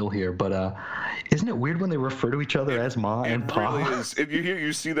deal here. But isn't it weird when they refer to each other as Ma and Pa? It really is. And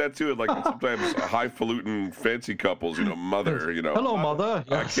you see that too. Like sometimes highfalutin fancy couples, mother. Hello, mother.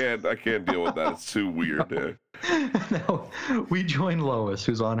 Yes. I can't deal with that. It's too weird. Now we join Lois,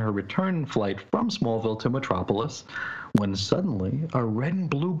 who's on her return flight from Smallville to Metropolis, when suddenly a red and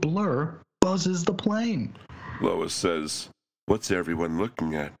blue blur buzzes the plane. Lois says, "What's everyone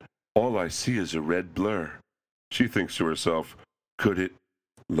looking at? All I see is a red blur." She thinks to herself, could it?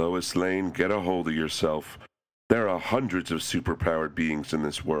 Lois Lane, get a hold of yourself. There are hundreds of superpowered beings in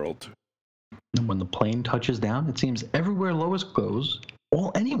this world. And when the plane touches down, it seems everywhere Lois goes,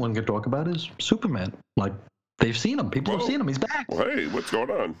 all anyone can talk about is Superman. Like, they've seen him. People have seen him. He's back. Well, hey, what's going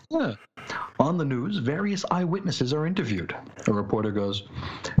on? Yeah. On the news, various eyewitnesses are interviewed. A reporter goes,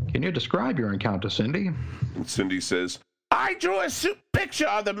 "Can you describe your encounter, Cindy?" And Cindy says, "I drew a picture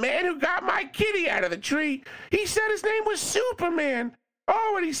of the man who got my kitty out of the tree. He said his name was Superman.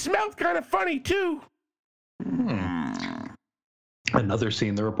 Oh, and he smelled kind of funny, too." Another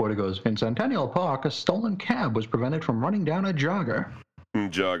scene, the reporter goes, "In Centennial Park, a stolen cab was prevented from running down a jogger."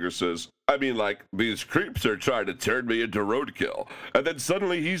 And Jogger says, "I mean, like, these creeps are trying to turn me into roadkill." And then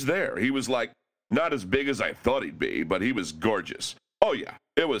suddenly he's there. He was, like, not as big as I thought he'd be, but he was gorgeous. Oh, yeah,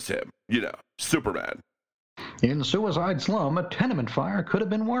 it was him. Superman. In Suicide Slum, a tenement fire could have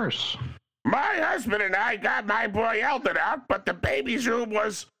been worse. "My husband and I got my boy Eldon out, but the baby's room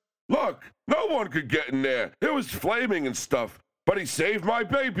was... Look, no one could get in there. It was flaming and stuff, but he saved my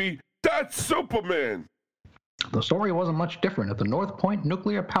baby. That's Superman." The story wasn't much different at the North Point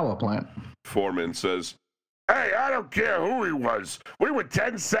nuclear power plant. Foreman says, "Hey, I don't care who he was. We were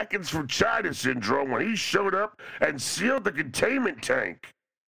 10 seconds from China Syndrome when he showed up and sealed the containment tank."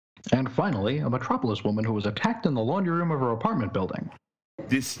 And finally, a Metropolis woman who was attacked in the laundry room of her apartment building.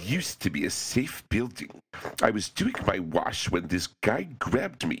 "This used to be a safe building. I was doing my wash when this guy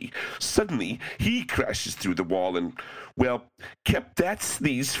grabbed me. Suddenly, he crashes through the wall and, well, kept that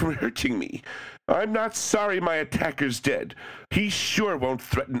sneeze from hurting me. I'm not sorry my attacker's dead. He sure won't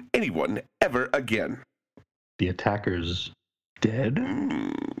threaten anyone ever again." The attacker's dead?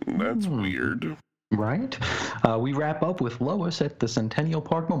 That's weird. Right? We wrap up with Lois at the Centennial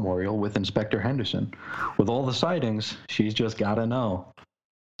Park Memorial with Inspector Henderson. With all the sightings, she's just gotta know.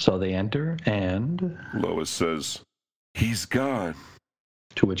 So they enter, and... Lois says, "He's gone."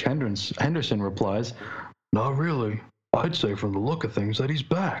 To which Henderson replies, "Not really. I'd say from the look of things that he's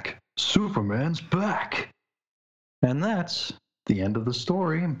back. Superman's back." And that's the end of the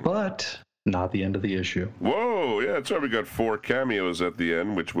story, but not the end of the issue. Whoa, yeah, that's right. We got 4 cameos at the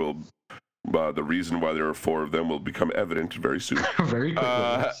end, which will... the reason why there are 4 of them will become evident very soon. Very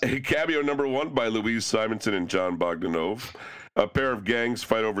quickly. Cameo number 1 by Louise Simonson and John Bogdanove. A pair of gangs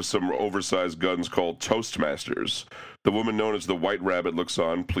fight over some oversized guns called Toastmasters. The woman known as the White Rabbit looks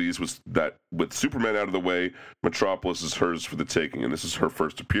on, pleased with Superman out of the way. Metropolis is hers for the taking, and this is her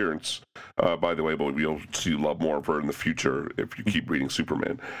first appearance. By the way, but we'll see a lot more of her in the future if you keep reading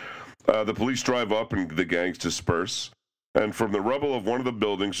Superman. The police drive up and the gangs disperse. And from the rubble of one of the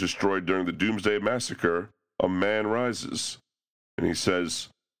buildings destroyed during the Doomsday Massacre, a man rises. And he says,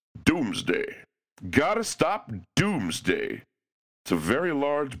 Doomsday. Gotta stop Doomsday. It's a very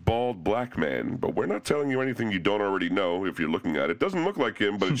large, bald, black man, but we're not telling you anything you don't already know if you're looking at it. Doesn't look like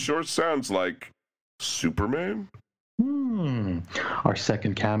him, but it sure sounds like Superman. Our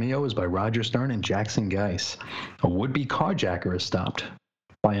second cameo is by Roger Stern and Jackson Geiss. A would-be carjacker is stopped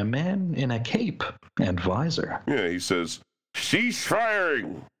by a man in a cape and visor. Yeah, he says, "Cease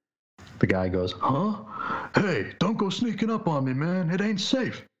firing!" The guy goes, huh? Hey, don't go sneaking up on me, man. It ain't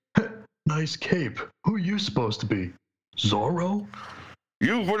safe. Nice cape. Who you supposed to be? Zorro?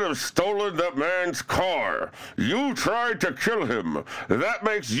 You would have stolen that man's car. You tried to kill him. That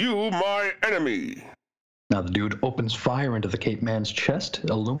makes you my enemy. Now the dude opens fire into the cape man's chest,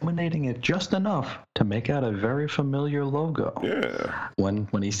 illuminating it just enough to make out a very familiar logo. Yeah. When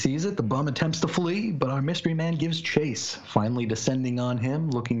he sees it, the bum attempts to flee, but our mystery man gives chase, finally descending on him,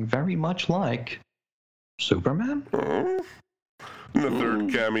 looking very much like Superman? And the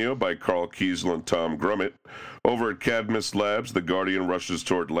third cameo by Carl Kiesel and Tom Grummett. Over at Cadmus Labs, the Guardian rushes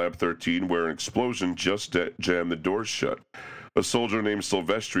toward Lab 13, where an explosion just jammed the doors shut. A soldier named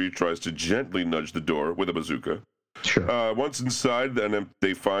Silvestri tries to gently nudge the door with a bazooka. Sure. Once inside,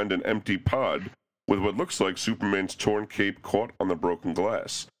 they find an empty pod with what looks like Superman's torn cape caught on the broken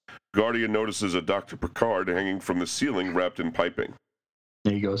glass. Guardian notices a Dr. Picard hanging from the ceiling wrapped in piping.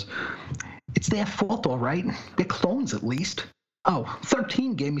 He goes, it's their fault, all right. They're clones, at least. Oh,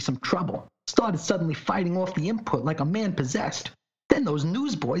 13 gave me some trouble. Started suddenly fighting off the input like a man possessed. Then those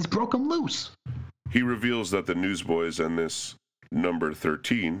newsboys broke him loose. He reveals that the newsboys and this number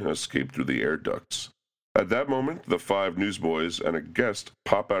 13 escaped through the air ducts. At that moment, the 5 newsboys and a guest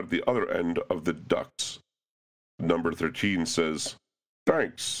pop out at the other end of the ducts. Number 13 says,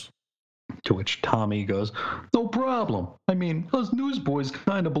 "Thanks." To which Tommy goes, no problem. I mean, those newsboys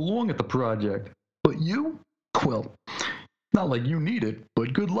kind of belong at the project. But you? Well, not like you need it,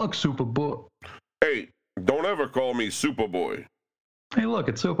 but good luck, Superboy. Hey, don't ever call me Superboy. Hey, look,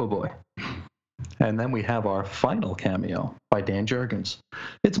 it's Superboy. And then we have our final cameo by Dan Jurgens.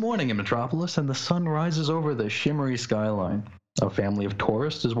 It's morning in Metropolis, and the sun rises over the shimmery skyline. A family of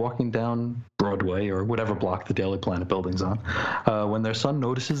tourists is walking down Broadway, or whatever block the Daily Planet building's on, when their son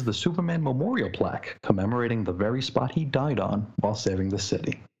notices the Superman memorial plaque commemorating the very spot he died on while saving the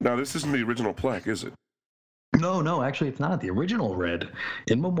city. Now, this isn't the original plaque, is it? No, actually it's not. The original read,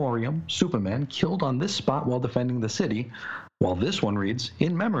 "In Memoriam, Superman killed on this spot while defending the city," while this one reads,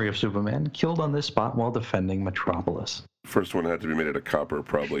 "In memory of Superman, killed on this spot while defending Metropolis." First one had to be made out of copper,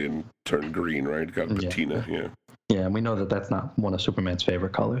 probably, and turned green, right? Got patina, yeah. Yeah, and we know that that's not one of Superman's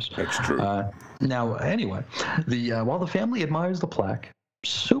favorite colors. That's true. Now, anyway, while the family admires the plaque,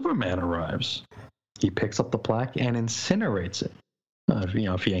 Superman arrives. He picks up the plaque and incinerates it.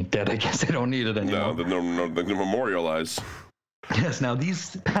 If he ain't dead, I guess they don't need it anymore. No, they can memorialize. Yes, now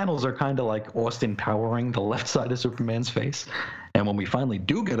these panels are kind of like Austin powering the left side of Superman's face. And when we finally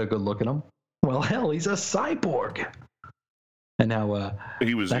do get a good look at him, well, hell, he's a cyborg. And now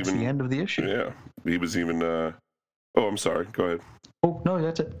that's the end of the issue. Yeah, he was even... Oh, I'm sorry. Go ahead. Oh, no,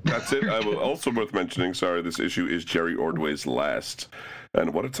 that's it. That's it. I will also worth mentioning, this issue is Jerry Ordway's last.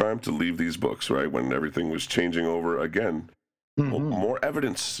 And what a time to leave these books, right? When everything was changing over again. Mm-hmm. More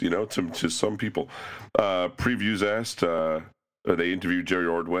evidence, to some people. Previews asked, they interviewed Jerry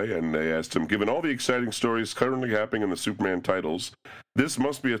Ordway, and they asked him, given all the exciting stories currently happening in the Superman titles, this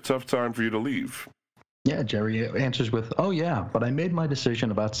must be a tough time for you to leave. Yeah, Jerry answers with, oh yeah, but I made my decision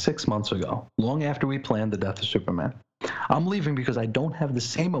about 6 months ago, long after we planned the death of Superman. I'm leaving because I don't have the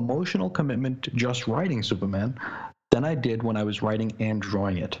same emotional commitment to just writing Superman than I did when I was writing and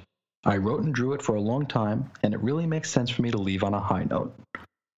drawing it. I wrote and drew it for a long time, and it really makes sense for me to leave on a high note.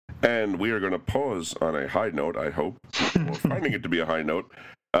 And we are going to pause on a high note, I hope. We're finding it to be a high note.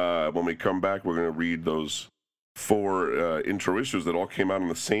 When we come back, we're going to read those 4 intro issues that all came out on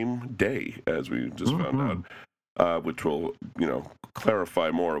the same day, as we just found out, which will, clarify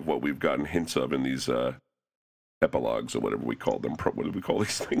more of what we've gotten hints of in these epilogues or whatever we call them. What do we call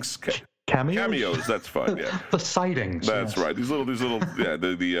these things? Cameos, that's fine, yeah. The sightings. That's right. These little, yeah,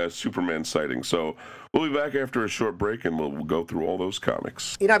 the Superman sightings. So we'll be back after a short break, and we'll go through all those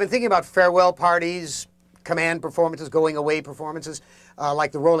comics. I've been thinking about farewell parties, command performances, going away performances,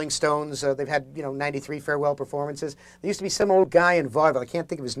 like the Rolling Stones. They've had, 93 farewell performances. There used to be some old guy in vaudeville. I can't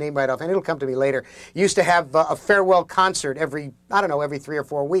think of his name right off, and it'll come to me later. He used to have a farewell concert every 3 or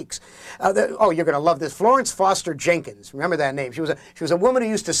 4 weeks. You're going to love this. Florence Foster Jenkins. Remember that name? She was a woman who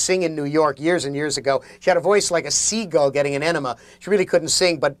used to sing in New York years and years ago. She had a voice like a seagull getting an enema. She really couldn't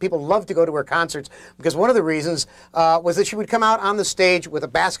sing, but people loved to go to her concerts because one of the reasons was that she would come out on the stage with a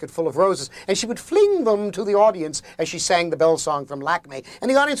basket full of roses, and she would fling them to the audience as she sang the Bell Song from Lac Acme. And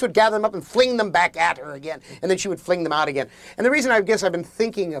the audience would gather them up and fling them back at her again. And then she would fling them out again. And the reason I guess I've been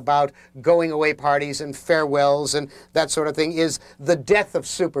thinking about going away parties and farewells and that sort of thing is the death of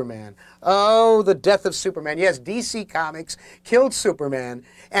Superman. Oh, the death of Superman. Yes, DC Comics killed Superman.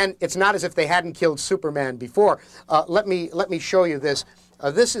 And it's not as if they hadn't killed Superman before. Let me show you this.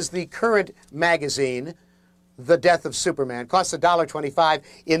 This is the current magazine, The Death of Superman. Costs $1.25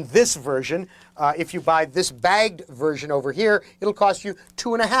 in this version. If you buy this bagged version over here, it'll cost you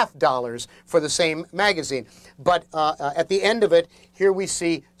 $2.50 for the same magazine. But at the end of it, here we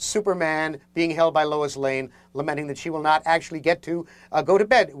see Superman being held by Lois Lane, lamenting that she will not actually get to go to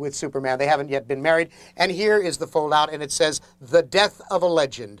bed with Superman. They haven't yet been married. And here is the fold-out, and it says, The Death of a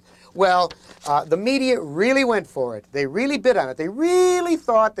Legend. Well, the media really went for it. They really bid on it. They really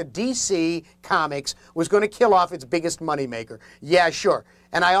thought that DC Comics was going to kill off its biggest moneymaker. Yeah, sure.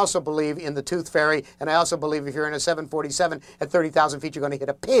 And I also believe in the Tooth Fairy, and I also believe if you're in a 747 at 30,000 feet, you're going to hit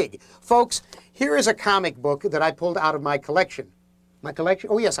a pig. Folks, here is a comic book that I pulled out of my collection. My collection?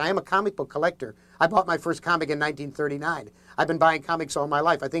 Oh, yes, I am a comic book collector. I bought my first comic in 1939. I've been buying comics all my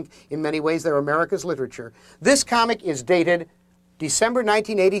life. I think in many ways they're America's literature. This comic is dated December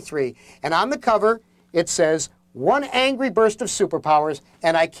 1983, and on the cover it says, "One angry burst of superpowers,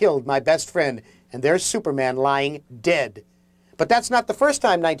 and I killed my best friend." And there's Superman lying dead. But that's not the first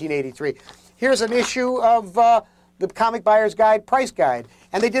time, 1983. Here's an issue of the Comic Buyer's Guide Price Guide,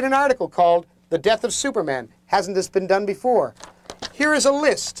 and they did an article called The Death of Superman. Hasn't this been done before? Here is a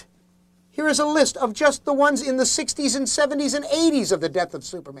list. Here is a list of just the ones in the 60s and 70s and 80s of the death of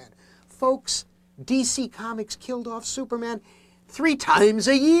Superman. Folks, DC Comics killed off Superman 3 times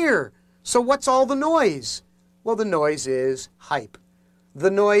a year. So what's all the noise? Well, the noise is hype.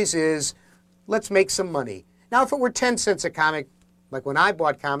 The noise is, let's make some money. Now, if it were 10 cents a comic, like when I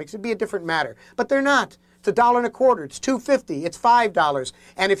bought comics, it'd be a different matter. But they're not. It's $1.25. It's $2.50. It's $5.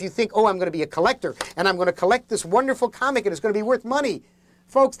 And if you think, oh, I'm going to be a collector, and I'm going to collect this wonderful comic, and it's going to be worth money.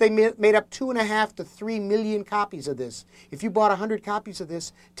 Folks, they made up 2.5 to 3 million copies of this. If you bought 100 copies of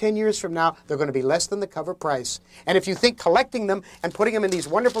this, 10 years from now, they're going to be less than the cover price. And if you think collecting them and putting them in these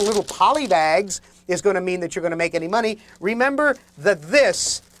wonderful little poly bags is going to mean that you're going to make any money, remember that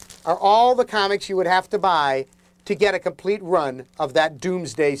this are all the comics you would have to buy to get a complete run of that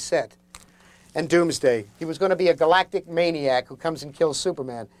Doomsday set. And Doomsday, he was going to be a galactic maniac who comes and kills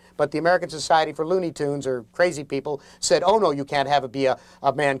Superman. But the American Society for Looney Tunes, or crazy people, said, oh, no, you can't have it be a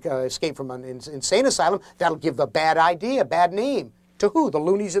man escape from an insane asylum. That'll give a bad idea, a bad name. To who? The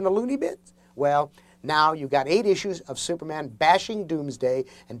loonies in the loony bins? Well, now you've got 8 issues of Superman bashing Doomsday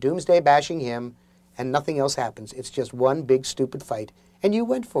and Doomsday bashing him, and nothing else happens. It's just one big stupid fight. And you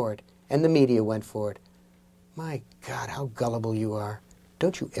went for it, and the media went for it. My God, how gullible you are.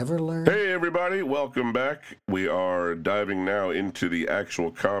 Don't you ever learn? Hey, everybody. Welcome back. We are diving now into the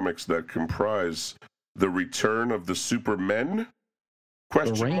actual comics that comprise the return of the Supermen?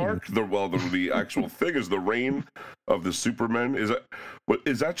 Question mark? The actual thing is the reign of the Supermen.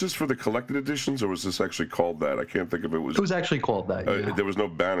 Is that just for the collected editions, or was this actually called that? I can't think if it was. It was actually called that. Yeah. There was no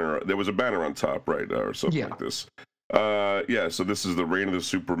banner. There was a banner on top, right, or something like this. So this is the reign of the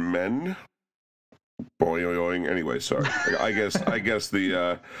Supermen. Boing. Anyway, sorry. I guess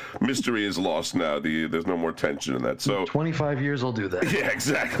the mystery is lost now. There's no more tension in that. So 25 years will do that. Yeah,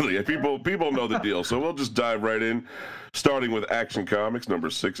 exactly. People know the deal. So we'll just dive right in, starting with Action Comics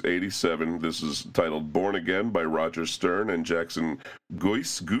number 687. This is titled Born Again by Roger Stern and Jackson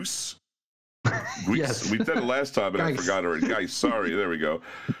Goose. Yes. We said it last time, and I forgot already. Guys, sorry. There we go.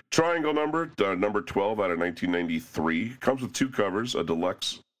 Triangle number 12 out of 1993. Comes with 2 covers, a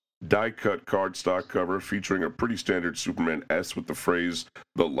deluxe die-cut cardstock cover featuring a pretty standard Superman S with the phrase,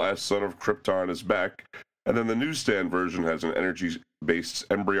 "The last son of Krypton is back." And then the newsstand version has an energy-based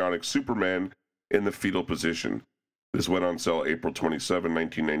embryonic Superman in the fetal position. This went on sale April 27,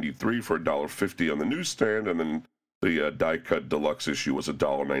 1993 for $1.50 on the newsstand, and then the die-cut deluxe issue was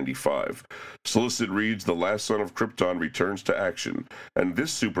 $1.95. Solicit reads, "The last son of Krypton returns to action, and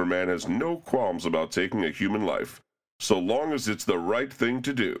this Superman has no qualms about taking a human life, so long as it's the right thing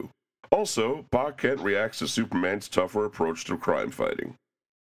to do." Also, Pa Kent reacts to Superman's tougher approach to crime fighting.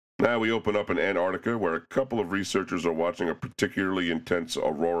 Now we open up in Antarctica, where a couple of researchers are watching a particularly intense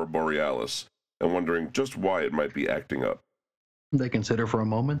aurora borealis and wondering just why it might be acting up. They consider for a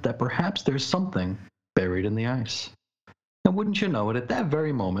moment that perhaps there's something buried in the ice. And wouldn't you know it, at that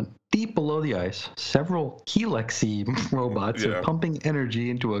very moment, deep below the ice, several Helixy robots are pumping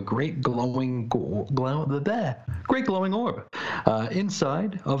energy into a great glowing orb.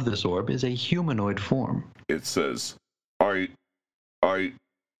 Inside of this orb is a humanoid form. It says, I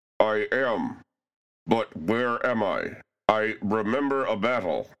am, but where am I? I remember a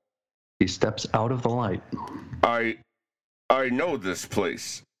battle. He steps out of the light. I know this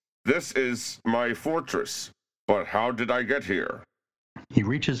place. This is my fortress. But how did I get here? He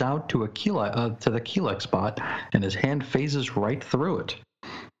reaches out to the Keelek spot, and his hand phases right through it.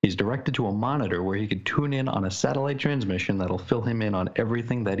 He's directed to a monitor where he can tune in on a satellite transmission that'll fill him in on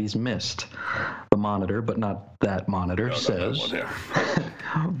everything that he's missed. The monitor, but not that monitor, says,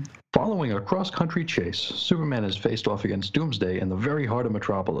 following a cross-country chase, Superman is faced off against Doomsday in the very heart of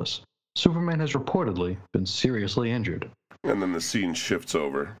Metropolis. Superman has reportedly been seriously injured. And then the scene shifts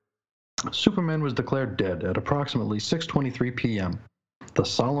over. Superman was declared dead at approximately 6:23 p.m. The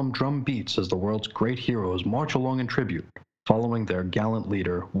solemn drum beats as the world's great heroes march along in tribute, following their gallant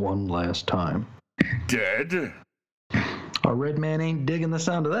leader one last time. Dead? Our red man ain't digging the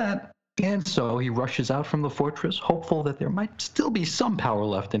sound of that. And so he rushes out from the fortress, hopeful that there might still be some power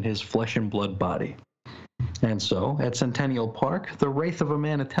left in his flesh and blood body. And so, at Centennial Park, the wraith of a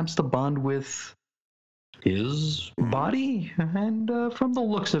man attempts to bond with his body, and from the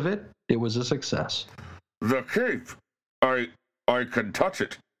looks of it, it was a success. The cape! I can touch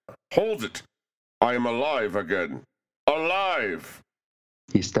it. Hold it. I am alive again. Alive!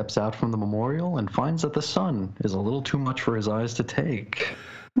 He steps out from the memorial and finds that the sun is a little too much for his eyes to take.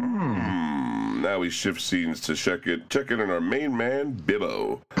 Now we shift scenes to check in on our main man,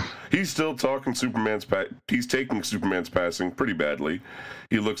 Bibbo. He's still talking he's taking Superman's passing pretty badly.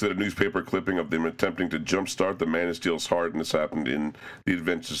 He looks at a newspaper clipping of them attempting to jumpstart the Man of Steel's heart, and this happened in The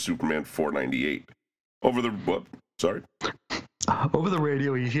Adventures of Superman 498. Over the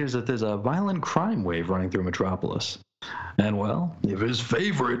radio, he hears that there's a violent crime wave running through Metropolis. And, well, if his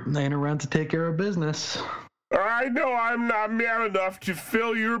favorite ain't around to take care of business. I know I'm not man enough to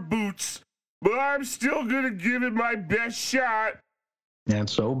fill your boots, but I'm still gonna give it my best shot. And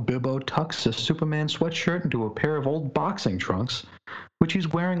so Bibbo tucks a Superman sweatshirt into a pair of old boxing trunks, which he's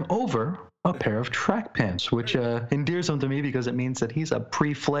wearing over a pair of track pants, which endears him to me because it means that he's a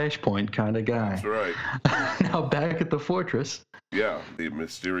pre-Flashpoint kind of guy. That's right. Now back at the fortress. Yeah, the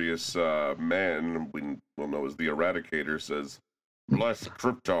mysterious man we will know as the Eradicator says, "Bless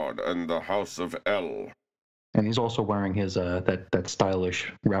Krypton and the House of El." And he's also wearing his that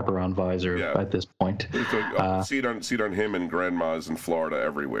stylish wraparound visor at this point. See it on him and grandmas in Florida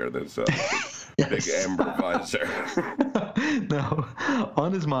everywhere. There's a big amber visor. No,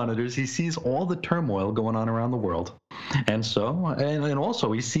 on his monitors, he sees all the turmoil going on around the world. And so, and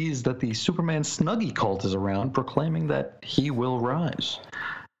also he sees that the Superman Snuggie cult is around, proclaiming that he will rise.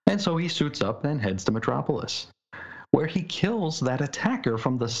 And so he suits up and heads to Metropolis, where he kills that attacker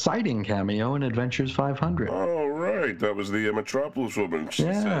from the sighting cameo in Adventures 500. Oh, right. That was the Metropolis woman. She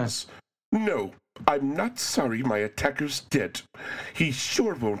says, "No, I'm not sorry my attacker's dead. He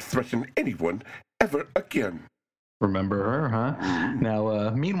sure won't threaten anyone ever again." Remember her, huh?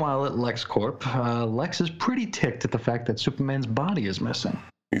 Now, meanwhile at LexCorp, Lex is pretty ticked at the fact that Superman's body is missing.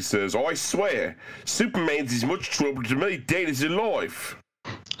 He says, "I swear, Superman's as much trouble to me dead as alive."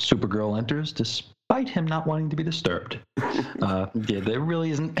 Supergirl enters, despite him not wanting to be disturbed. There really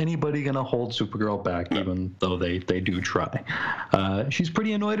isn't anybody going to hold Supergirl back, even though they do try. She's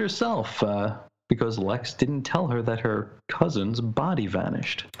pretty annoyed herself because Lex didn't tell her that her cousin's body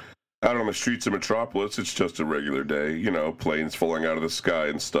vanished. Out on the streets of Metropolis, it's just a regular day. You know, planes falling out of the sky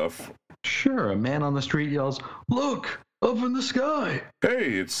and stuff. Sure, a man on the street yells, "Look, up in the sky!"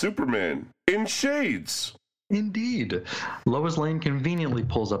 Hey, it's Superman. In shades! Indeed. Lois Lane conveniently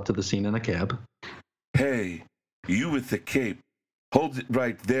pulls up to the scene in a cab. "Hey, you with the cape. Hold it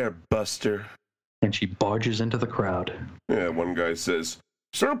right there, Buster." And she barges into the crowd. Yeah, one guy says,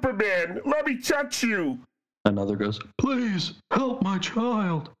 "Superman, let me touch you." Another goes, "Please, help my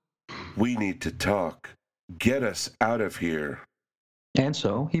child." "We need to talk. Get us out of here." And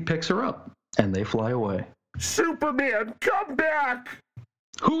so he picks her up, and they fly away. "Superman, come back!"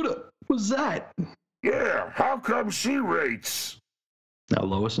 Who the was that? "Yeah, how come she rates?" Now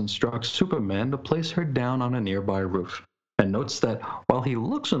Lois instructs Superman to place her down on a nearby roof, and notes that while he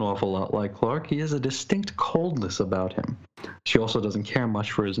looks an awful lot like Clark, he has a distinct coldness about him. She also doesn't care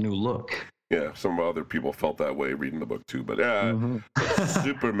much for his new look. Yeah, some other people felt that way reading the book too, but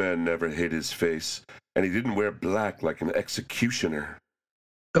Superman never hid his face, and he didn't wear black like an executioner.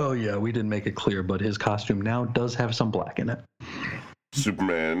 Oh yeah, we didn't make it clear, but his costume now does have some black in it.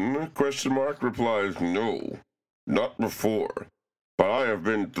 Superman, ? Replies, "No, not before, but I have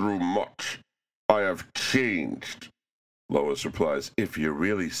been through much. I have changed." Lois replies, "If you're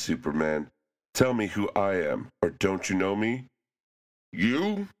really Superman, tell me who I am, or don't you know me?"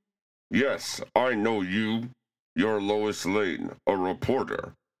 "You? Yes, I know you. You're Lois Lane, a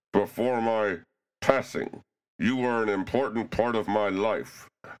reporter. Before my passing, You were an important part of my life.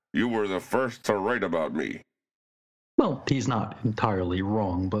 You were the first to write about me. Well, he's not entirely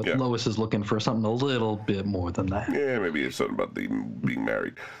wrong, but Yeah. Lois is looking for something a little bit more than that. Yeah, maybe it's something about being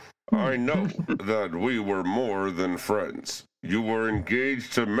married. I know that we were more than friends. You were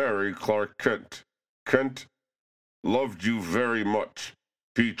engaged to marry Clark Kent. Kent loved you very much.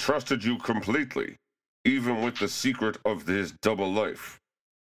 He trusted you completely, even with the secret of his double life.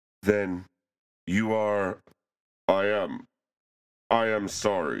 Then you are... I am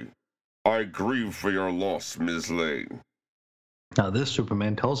sorry. I grieve for your loss, Ms. Lane. Now, this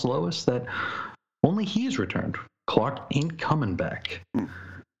Superman tells Lois that only he's returned. Clark ain't coming back.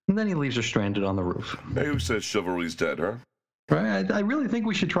 And then he leaves her stranded on the roof. Hey, who says chivalry's dead, huh? Right? I really think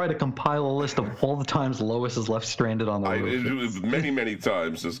we should try to compile a list of all the times Lois is left stranded on the roof. Many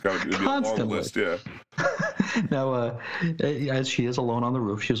times. There's got to be a long Constantly. list, yeah. Now, as she is alone on the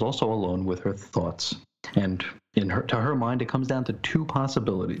roof, she's also alone with her thoughts. And to her mind, it comes down to two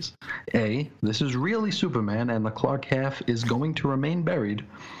possibilities. A, this is really Superman and the Clark half is going to remain buried.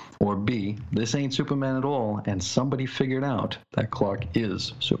 Or B, this ain't Superman at all, and somebody figured out that Clark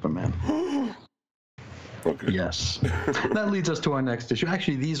is Superman. Okay. Yes. That leads us to our next issue.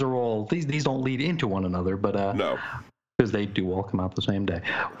 Actually, these don't lead into one another, but No. because they do all come out the same day.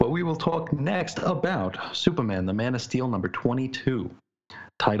 But we will talk next about Superman, the Man of Steel, number 22.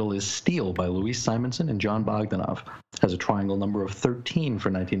 Title is Steel by Louise Simonson and John Bogdanove. Has a triangle number of 13 for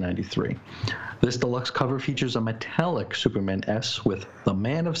 1993. This deluxe cover features a metallic Superman S with "The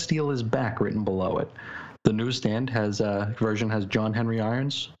Man of Steel is back" written below it. The newsstand version has John Henry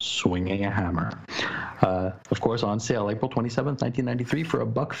Irons swinging a hammer. Of course, on sale April 27th, 1993 for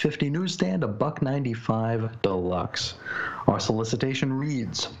 $1.50 newsstand, $1.95 deluxe. Our solicitation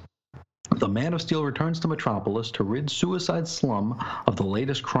reads: The Man of Steel returns to Metropolis to rid Suicide Slum of the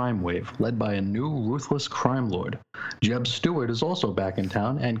latest crime wave, led by a new ruthless crime lord. Jeb Stewart is also back in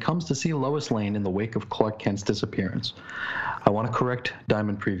town and comes to see Lois Lane in the wake of Clark Kent's disappearance. I want to correct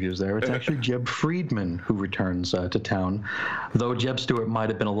Diamond Previews there. It's actually Jeb Friedman who returns to town, though Jeb Stewart might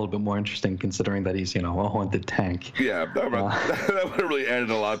have been a little bit more interesting considering that he's, a haunted tank. Yeah, that would have really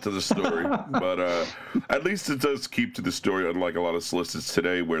added a lot to the story. But at least it does keep to the story, unlike a lot of solicits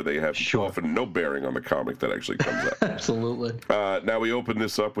today where they have often no bearing on the comic that actually comes out. Absolutely. Now we open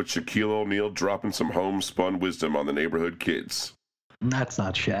this up with Shaquille O'Neal dropping some homespun wisdom on the neighborhood kids. That's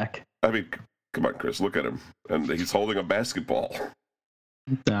not Shaq. I mean, come on, Chris, look at him. And he's holding a basketball.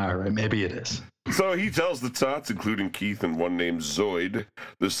 All right, maybe it is. So he tells the tots, including Keith and one named Zoid,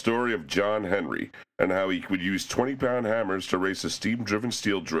 the story of John Henry and how he would use 20-pound hammers to race a steam-driven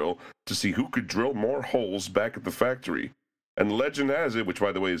steel drill to see who could drill more holes back at the factory. And legend has it, which,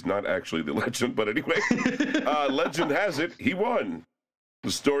 by the way, is not actually the legend, but anyway, legend has it, he won.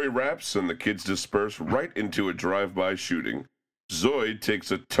 The story wraps, and the kids disperse right into a drive-by shooting. Zoid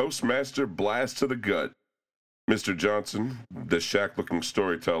takes a Toastmaster blast to the gut. Mr. Johnson, the Shaq-looking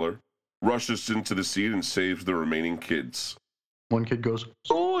storyteller, rushes into the scene and saves the remaining kids. One kid goes,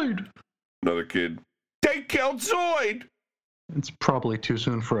 Zoid! Another kid, they killed Zoid! It's probably too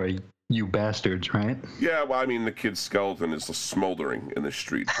soon for a "you bastards," right? Yeah, well, I mean, the kid's skeleton is smoldering in the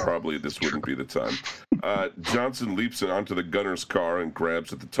street. Probably this wouldn't be the time. Johnson leaps onto the gunner's car and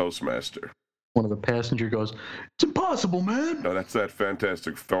grabs at the Toastmaster. One of the passengers goes, "It's impossible, man!" No, that's that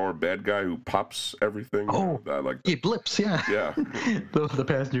Fantastic Thor bad guy who pops everything. Oh, I like that. he blips, yeah. Yeah. The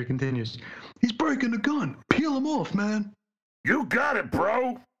passenger continues, "He's breaking the gun. Peel him off, man." You got it,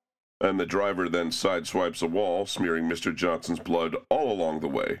 bro! And the driver then sideswipes a wall, smearing Mr. Johnson's blood all along the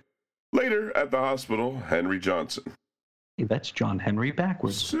way. Later, at the hospital, Henry Johnson. Hey, that's John Henry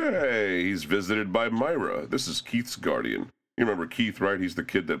backwards. Say, he's visited by Myra. This is Keith's guardian. You remember Keith, right? He's the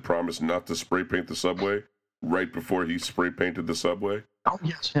kid that promised not to spray paint the subway right before he spray painted the subway. Oh,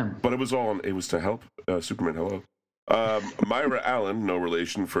 yes, him. But it was to help Superman. Hello. Myra Allen, no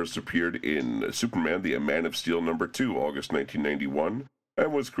relation, first appeared in Superman, the Man of Steel number 2, August 1991,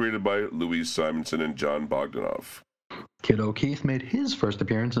 and was created by Louise Simonson and John Bogdanove. Kid O'Keefe made his first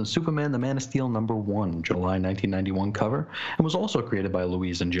appearance in Superman, the Man of Steel number 1, July 1991 cover, and was also created by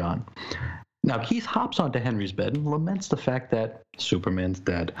Louise and John. Now, Keith hops onto Henry's bed and laments the fact that Superman's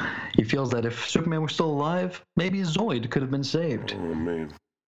dead. He feels that if Superman were still alive, maybe Zoid could have been saved. Oh, man.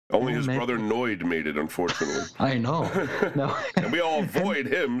 Only his brother Noid made it, unfortunately. I know. No. And we all avoid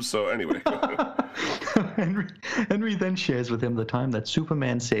him, so anyway. Henry then shares with him the time that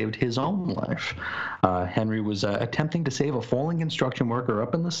Superman saved his own life. Henry was attempting to save a falling construction worker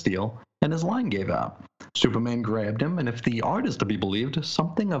up in the steel, and his line gave out. Superman grabbed him, and if the art is to be believed,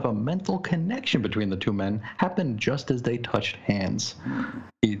 something of a mental connection between the two men happened just as they touched hands.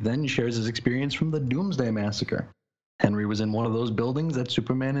 He then shares his experience from the Doomsday Massacre. Henry was in one of those buildings that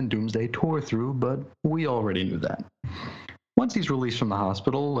Superman and Doomsday tore through, but we already knew that. Once he's released from the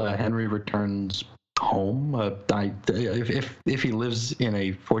hospital, Henry returns home. If he lives in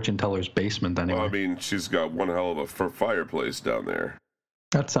a fortune teller's basement, anyway. Well, I mean, she's got one hell of a fireplace down there.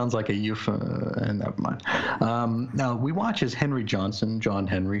 That sounds like a and never mind. Now, we watch as Henry Johnson, John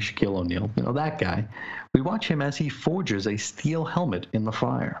Henry, Shaquille O'Neal, that guy. We watch him as he forges a steel helmet in the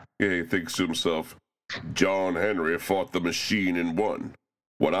fire. Yeah, he thinks to himself, John Henry fought the machine and won.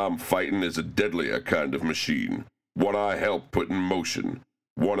 What I'm fighting is a deadlier kind of machine. One I help put in motion.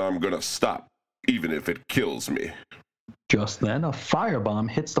 One I'm gonna stop, even if it kills me. Just then, a firebomb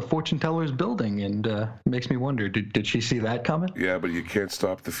hits the fortune teller's building and makes me wonder, did she see that coming? Yeah, but you can't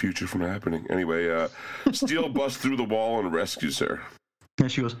stop the future from happening. Anyway, Steel busts through the wall and rescues her. And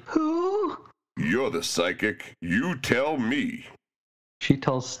she goes, who? You're the psychic. You tell me. She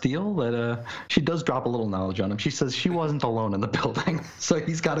tells Steel that she does drop a little knowledge on him. She says she wasn't alone in the building, so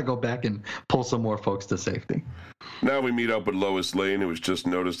he's got to go back and pull some more folks to safety. Now we meet up with Lois Lane, who has just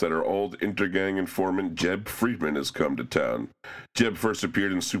noticed that her old intergang informant, Jeb Friedman, has come to town. Jeb first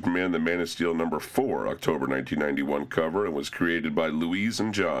appeared in Superman the Man of Steel #4, October 1991 cover, and was created by Louise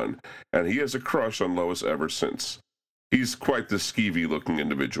and John, and he has a crush on Lois ever since. He's quite the skeevy-looking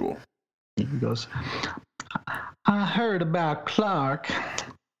individual. He goes, I heard about Clark.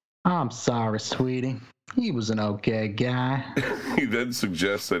 I'm sorry, sweetie. He was an okay guy. He then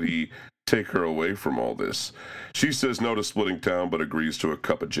suggests that he take her away from all this. She says no to splitting town, but agrees to a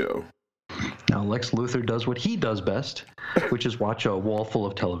cup of joe. Now, Lex Luthor does what he does best, which is watch a wall full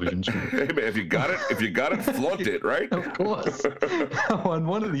of television screens. Hey, man, if you got it, flaunt it, right? Of course. On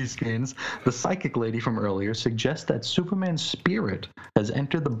one of these screens, the psychic lady from earlier suggests that Superman's spirit has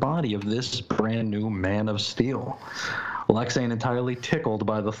entered the body of this brand new Man of Steel. Lex ain't entirely tickled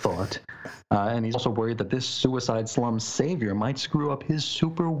by the thought, and he's also worried that this Suicide Slum savior might screw up his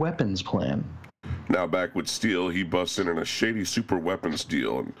super weapons plan. Now back with Steel, he busts in a shady super weapons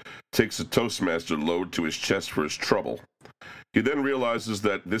deal and takes a Toastmaster load to his chest for his trouble. He then realizes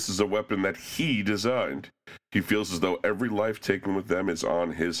that this is a weapon that he designed. He feels as though every life taken with them is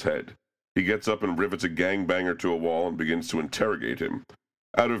on his head. He gets up and rivets a gangbanger to a wall and begins to interrogate him.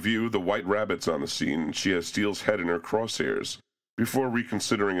 Out of view, the White Rabbit's on the scene, and she has Steel's head in her crosshairs, before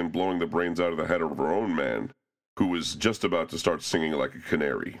reconsidering and blowing the brains out of the head of her own man, who was just about to start singing like a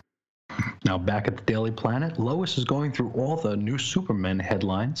canary. Now, back at the Daily Planet, Lois is going through all the new Superman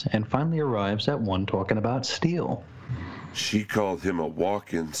headlines and finally arrives at one talking about Steel. She called him a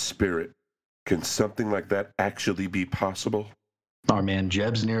walk-in spirit. Can something like that actually be possible? Our man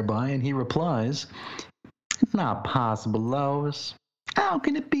Jeb's nearby, and he replies, not possible, Lois. How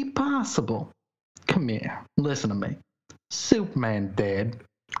can it be possible? Come here, listen to me. Superman dead.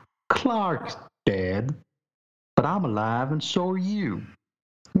 Clark's dead. But I'm alive, and so are you.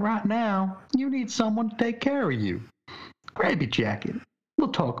 Right now, you need someone to take care of you. Grab your jacket.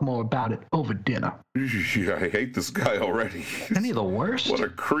 We'll talk more about it over dinner. Yeah, I hate this guy already. Any of the worst? What a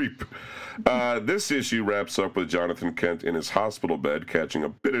creep. This issue wraps up with Jonathan Kent in his hospital bed catching a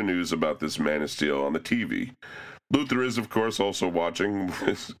bit of news about this Man of Steel on the TV. Luthor is, of course, also watching,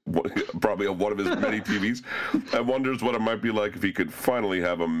 probably on one of his many TVs, and wonders what it might be like if he could finally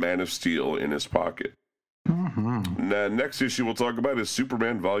have a Man of Steel in his pocket. Mm-hmm. Now, next issue we'll talk about is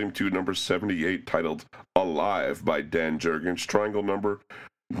Superman Volume 2, number 78, titled Alive by Dan Jurgens, triangle number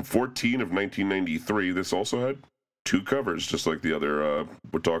 14 of 1993. This also had two covers, just like the other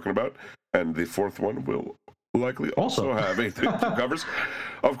we're talking about, and the fourth one will likely also have two covers.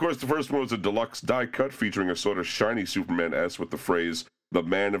 Of course, the first one was a deluxe die cut featuring a sort of shiny Superman S with the phrase, "The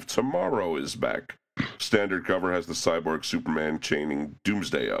Man of Tomorrow is back." Standard cover has the cyborg Superman chaining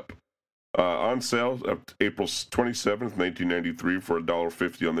Doomsday up. On sale April 27th, 1993 for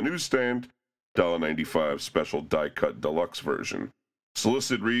 $1.50 on the newsstand, $1.95 special die-cut deluxe version.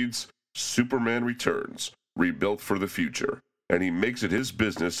 Solicit reads, Superman returns, rebuilt for the future, and he makes it his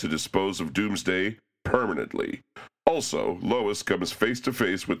business to dispose of Doomsday permanently. Also, Lois comes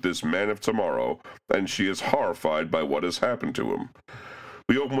face-to-face with this Man of Tomorrow, and she is horrified by what has happened to him.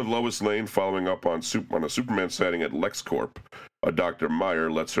 We open with Lois Lane following up on a Superman sighting at LexCorp. Dr. Meyer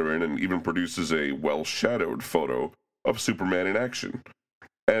lets her in and even produces a well-shadowed photo of Superman in action.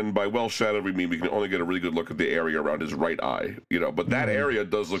 And by well-shadowed, we mean we can only get a really good look at the area around his right eye, but that area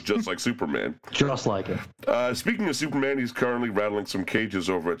does look just like Superman. Just like it. Speaking of Superman, he's currently rattling some cages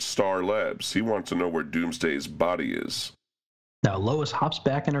over at Star Labs. He wants to know where Doomsday's body is. Now, Lois hops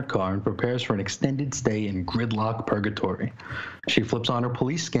back in her car and prepares for an extended stay in gridlock purgatory. She flips on her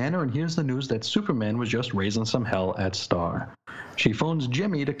police scanner and hears the news that Superman was just raising some hell at Star. She phones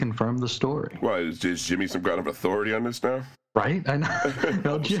Jimmy to confirm the story. Why, is Jimmy some kind of authority on this now? Right? I know.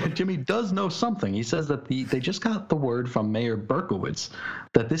 No, Jimmy does know something. He says that they just got the word from Mayor Berkowitz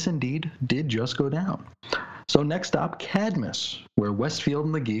that this indeed did just go down. So next stop, Cadmus, where Westfield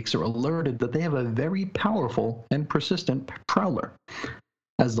and the geeks are alerted that they have a very powerful and persistent prowler.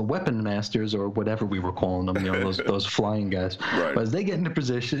 As the weapon masters, or whatever we were calling them, those flying guys, Right. But as they get into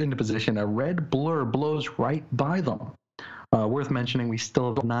position, a red blur blows right by them. Worth mentioning, we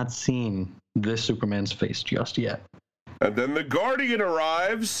still have not seen this Superman's face just yet. And then the Guardian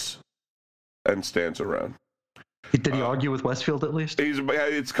arrives and stands around. Did he argue with Westfield at least?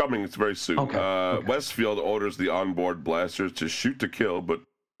 It's coming. It's very soon. Okay. Westfield orders the onboard blasters to shoot to kill, but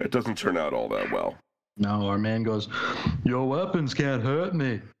it doesn't turn out all that well. No, our man goes, "Your weapons can't hurt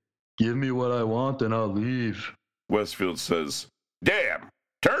me. Give me what I want and I'll leave." Westfield says, "Damn,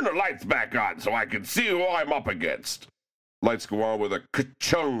 turn the lights back on so I can see who I'm up against." Lights go on with a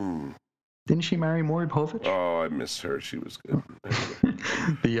ka-chung. Didn't she marry Maury Povich? Oh, I miss her. She was good.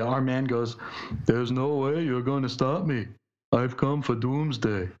 Our man goes, "There's no way you're going to stop me. I've come for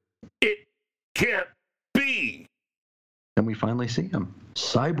Doomsday." It can't be. And we finally see him.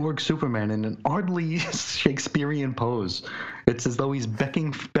 Cyborg Superman in an oddly Shakespearean pose. It's as though he's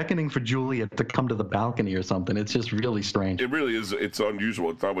beckoning for Juliet to come to the balcony or something. It's just really strange. It really is. It's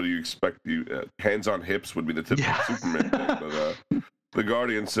unusual. It's not what you expect. Hands on hips would be the typical Superman thing. But the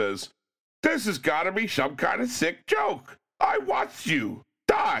Guardian says, "This has got to be some kind of sick joke. I watched you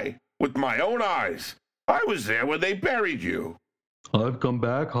die with my own eyes. I was there when they buried you." "I've come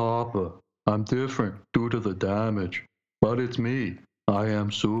back, Harper. I'm different due to the damage. But it's me. I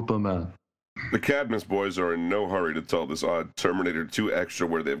am Superman." The Cadmus boys are in no hurry to tell this odd Terminator 2 extra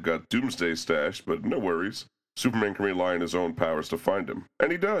where they've got Doomsday stashed, but no worries. Superman can rely on his own powers to find him.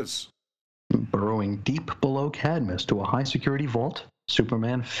 And he does. Burrowing deep below Cadmus to a high-security vault,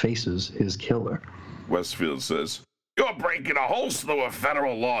 Superman faces his killer. Westfield says, "You're breaking a whole slew of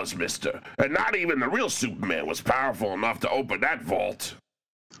federal laws, mister. And not even the real Superman was powerful enough to open that vault."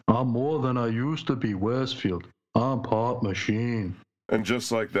 "I'm more than I used to be, Westfield. I'm part machine." And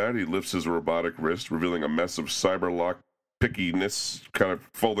just like that, he lifts his robotic wrist, revealing a mess of cyberlock pickiness kind of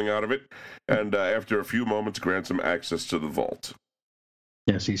folding out of it, and after a few moments grants him access to the vault.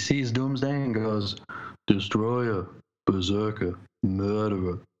 Yes, he sees Doomsday and goes, "Destroyer, berserker,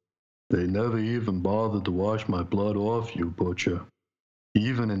 murderer. They never even bothered to wash my blood off you, Butcher.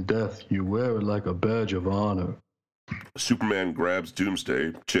 Even in death, you wear it like a badge of honor." Superman grabs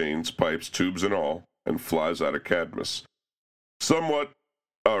Doomsday, chains, pipes, tubes, and all, and flies out of Cadmus.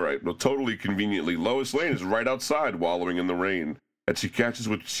 Totally conveniently, Lois Lane is right outside, wallowing in the rain, and she catches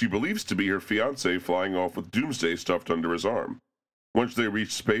what she believes to be her fiancé flying off with Doomsday stuffed under his arm. Once they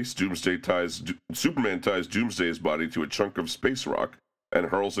reach space, Superman ties Doomsday's body to a chunk of space rock and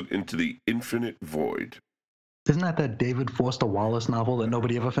hurls it into the infinite void. Isn't that David Foster Wallace novel that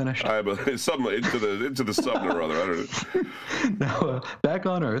nobody ever finished? Something into the something or other. I don't know. Now, back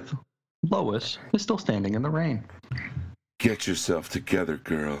on Earth, Lois is still standing in the rain. "Get yourself together,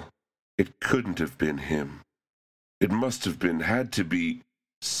 girl. It couldn't have been him. It must have had to be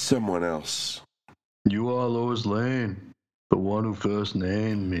someone else." "You are Lois Lane, the one who first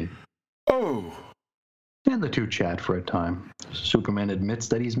named me." "Oh." And the two chat for a time. Superman admits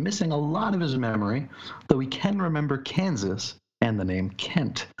that he's missing a lot of his memory, though he can remember Kansas and the name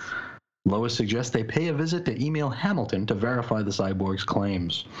Kent. Lois suggests they pay a visit to Emil Hamilton to verify the cyborg's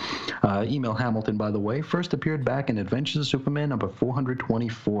claims. Emil Hamilton, by the way, first appeared back in Adventures of Superman number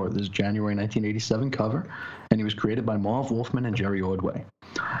 424, this January 1987 cover, and he was created by Marv Wolfman and Jerry Ordway.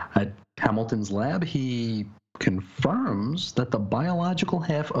 At Hamilton's lab, he confirms that the biological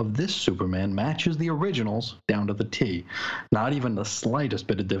half of this Superman matches the originals down to the T. Not even the slightest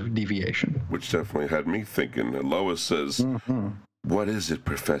bit of deviation. Which definitely had me thinking. And Lois says, "What is it,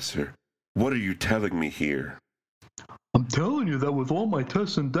 Professor? What are you telling me here?" "I'm telling you that with all my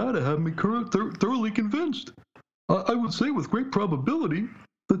tests and data have me thoroughly convinced. I would say with great probability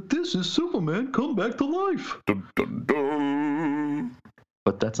that this is Superman come back to life." Dun, dun, dun.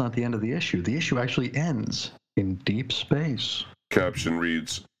 But that's not the end of the issue. The issue actually ends in deep space. Caption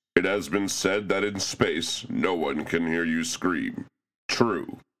reads, "It has been said that in space, no one can hear you scream.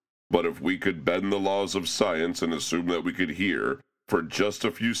 True. But if we could bend the laws of science and assume that we could hear, for just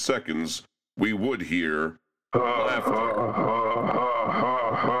a few seconds, we would hear laughter."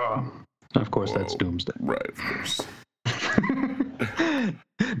 Of course, that's Whoa. Doomsday. Right, of course.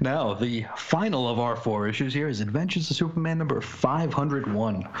 Now, the final of our 4 issues here is Adventures of Superman number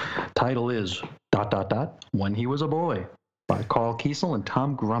 501. Title is, ... When He Was a Boy, by Carl Kiesel and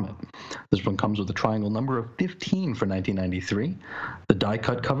Tom Grummett. This one comes with a triangle number of 15 for 1993. The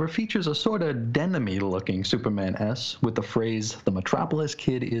die-cut cover features a sort of denim-y-looking Superman S with the phrase, "The Metropolis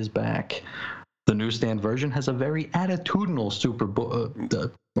Kid is back." The newsstand version has a very attitudinal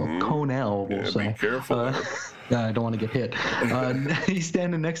Conell, we'll say. Be careful. I don't want to get hit. He's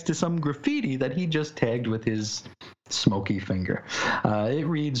standing next to some graffiti that he just tagged with his smoky finger. It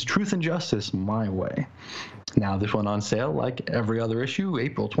reads, "Truth and Justice, My Way." Now, this one on sale, like every other issue,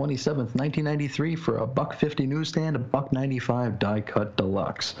 April 27th, 1993, for $1.50 newsstand, $1.95 die-cut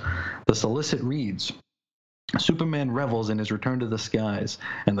deluxe. The solicit reads, "Superman revels in his return to the skies,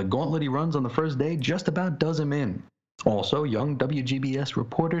 and the gauntlet he runs on the first day just about does him in. Also, young WGBS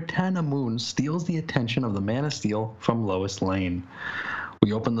reporter Tana Moon steals the attention of the Man of Steel from Lois Lane."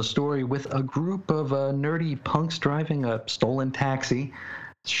 We open the story with a group of nerdy punks driving a stolen taxi,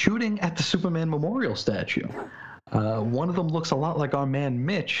 shooting at the Superman memorial statue. One of them looks a lot like our man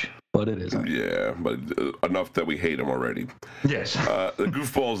Mitch, but it isn't. Yeah, but enough that we hate him already. Yes. The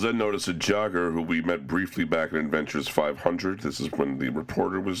goofballs then notice a jogger who we met briefly back in Adventures 500. This is when the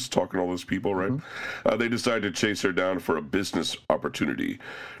reporter was talking to all those people, right? Mm-hmm. They decide to chase her down for a business opportunity.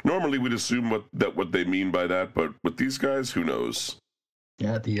 Normally, we'd assume what they mean by that, but with these guys, who knows?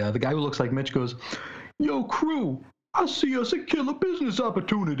 Yeah, the guy who looks like Mitch goes, "Yo, crew, I see us a killer business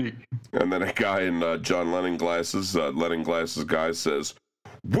opportunity." And then a guy in John Lennon glasses guy says,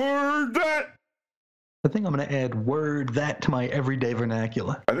 "Word that!" I think I'm going to add "word that" to my everyday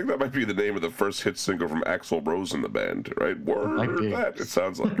vernacular. I think that might be the name of the first hit single from Axl Rose in the band, right? Word that, it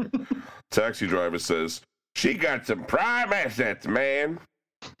sounds like. Taxi driver says, "She got some prime assets, man.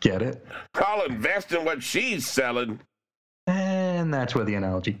 Get it? I'll invest in what she's selling." And that's where the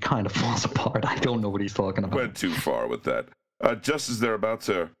analogy kind of falls apart. I don't know what he's talking about. Went too far with that. Just as they're about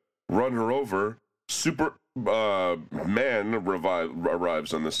to run her over, Man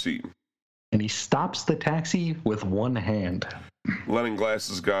arrives on the scene. And he stops the taxi with one hand. Lennon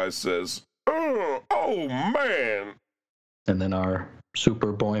Glasses guy says, oh man. And then our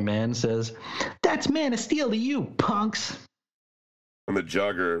Superboy man says, "That's Man of Steel to you, punks." And the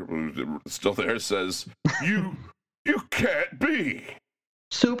jogger, who's still there, says, You can't be.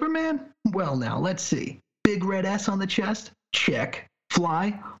 Superman? Well, now, let's see. Big red S on the chest? Check.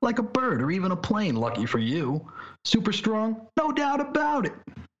 Fly? Like a bird or even a plane, lucky for you. Super strong? No doubt about it.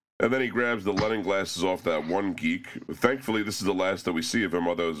 And then he grabs the Lennon glasses off that one geek. Thankfully, this is the last that we see of him,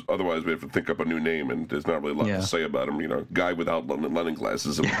 otherwise we have to think up a new name, and there's not really a lot to say about him. You know, guy without Lennon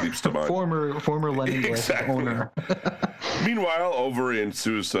glasses, it leaps to mind. Former Lennon glasses owner. Meanwhile, over in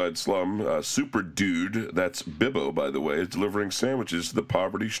Suicide Slum, Super Dude, that's Bibbo, by the way, is delivering sandwiches to the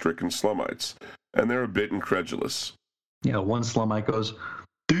poverty-stricken slumites. And they're a bit incredulous. Yeah, one slumite goes,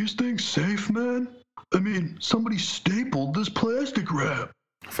 "These things safe, man? I mean, somebody stapled this plastic wrap."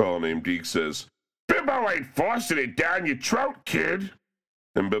 A fellow named Deke says, "Bibbo ain't forcing it down your throat, kid."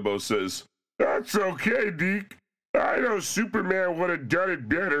 And Bibbo says, "That's okay, Deke. I know Superman would have done it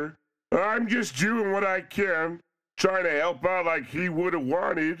better. I'm just doing what I can, trying to help out like he would have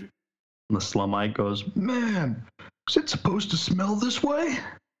wanted." And the slumite goes, "Man, is it supposed to smell this way?"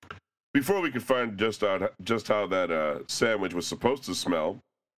 Before we could find just how that sandwich was supposed to smell,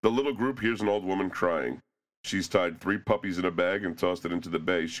 the little group hears an old woman crying. She's tied 3 puppies in a bag and tossed it into the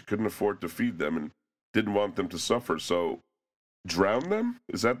bay. She couldn't afford to feed them and didn't want them to suffer, so drown them?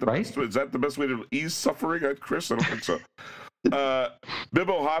 Is that the best way to ease suffering, Chris? I don't think so.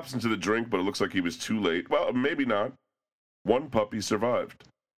 Bibbo hops into the drink, but it looks like he was too late. Well, maybe not. One puppy survived.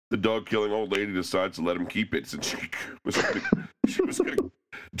 The dog-killing old lady decides to let him keep it, since she was going to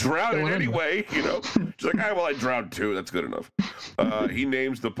drown it anyway, you know? She's like, well, I drowned too. That's good enough. He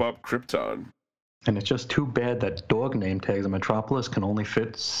names the pup Krypton. And it's just too bad that dog name tags in Metropolis can only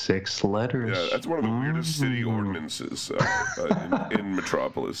fit 6 letters. Yeah, that's one of the weirdest city ordinances in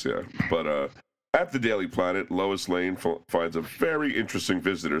Metropolis, yeah. But at the Daily Planet, Lois Lane finds a very interesting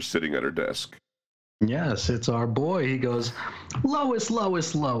visitor sitting at her desk. Yes, it's our boy. He goes, Lois,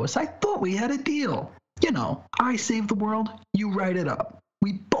 I thought we had a deal. You know, I save the world, you write it up.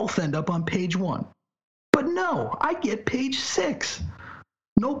 We both end up on page 1. But no, I get page 6.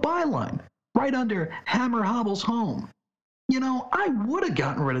 No byline. Right under Hammer Hobble's home. You know, I would have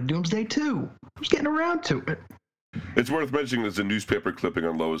gotten rid of Doomsday too. I was getting around to it. It's worth mentioning there's a newspaper clipping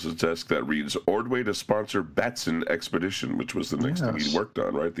on Lois's desk that reads, Ordway to sponsor Batson Expedition, which was the next thing he worked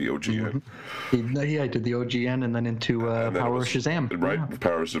on, right? The OGN. Mm-hmm. He did the OGN and then into Power of Shazam. Right,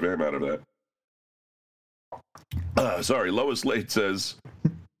 Power of Shazam out of that. Lois Lane says,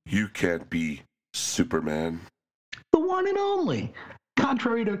 "You can't be Superman." The one and only.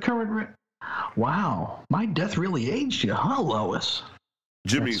 Contrary to current Wow, my death really aged you, huh, Lois?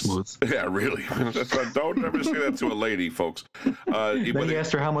 Jimmy's, smooth. yeah, really. Don't ever say that to a lady, folks. Then he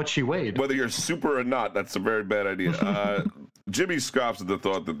asked her how much she weighed. Whether you're super or not, that's a very bad idea. Jimmy scoffs at the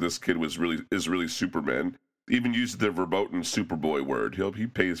thought that this kid is really Superman. Even uses the verboten Superboy word. He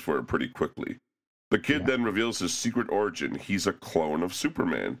pays for it pretty quickly. The kid then reveals his secret origin. He's a clone of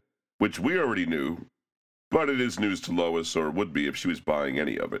Superman, which we already knew, but it is news to Lois, or would be if she was buying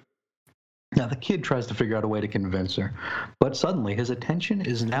any of it. Now, the kid tries to figure out a way to convince her, but suddenly his attention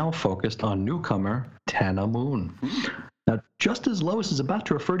is now focused on newcomer Tana Moon. Now, just as Lois is about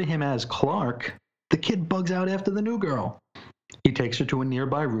to refer to him as Clark, the kid bugs out after the new girl. He takes her to a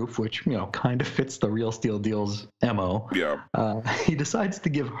nearby roof, which, kind of fits the Real Steel Deal's MO. Yeah. He decides to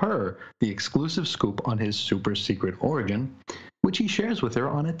give her the exclusive scoop on his super secret origin, which he shares with her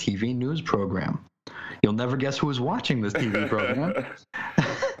on a TV news program. You'll never guess who is watching this TV program.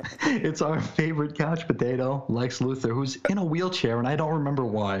 It's our favorite couch potato, Lex Luthor, who's in a wheelchair, and I don't remember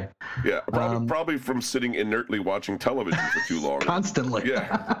why. Yeah, probably from sitting inertly watching television for too long. Constantly.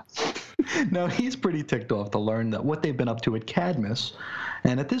 Yeah. Now, he's pretty ticked off to learn that what they've been up to at Cadmus,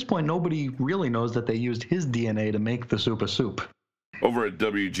 and at this point, nobody really knows that they used his DNA to make the super soup. Over at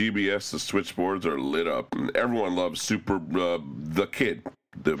WGBS, the switchboards are lit up, and everyone loves the kid,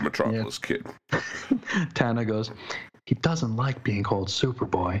 the Metropolis kid. Tana goes, he doesn't like being called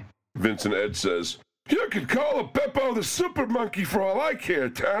Superboy. Vincent Edge says, you can call him Beppo the Super Monkey for all I care,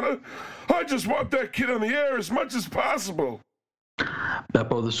 Tana. I just want that kid on the air as much as possible.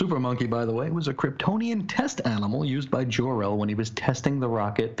 Beppo the Super Monkey, by the way, was a Kryptonian test animal used by Jor-El when he was testing the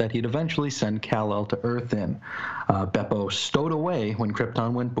rocket that he'd eventually send Kal-El to Earth in. Beppo stowed away when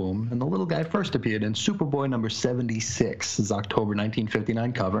Krypton went boom, and the little guy first appeared in Superboy number 76, his October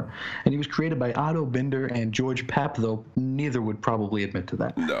 1959 cover, and he was created by Otto Binder and George Papp, though neither would probably admit to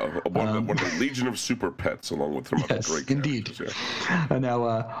that. No, one of the Legion of Super Pets, along with some other great indeed. Yeah.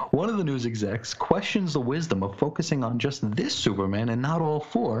 Now, one of the news execs questions the wisdom of focusing on just this Superman and not all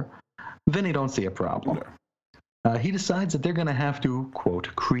four. Vinny don't see a problem. No. He decides that they're going to have to,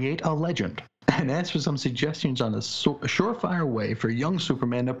 quote, create a legend, and asks for some suggestions on a surefire way for young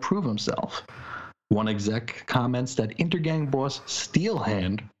Superman to prove himself. One exec comments that Intergang boss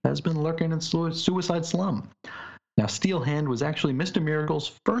Steelhand has been lurking in Suicide Slum. Now, Steelhand was actually Mr.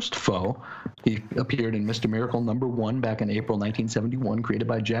 Miracle's first foe. He appeared in Mr. Miracle number 1 back in April 1971, created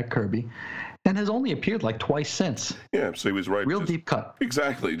by Jack Kirby, and has only appeared like twice since. Yeah, so he was right. Real deep cut.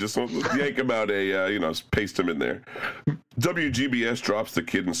 Exactly. Just yank him out paste him in there. WGBS drops the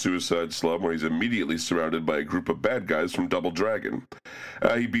kid in Suicide Slum when he's immediately surrounded by a group of bad guys from Double Dragon.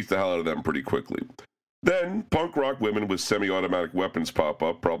 He beats the hell out of them pretty quickly. Then, punk rock women with semi-automatic weapons pop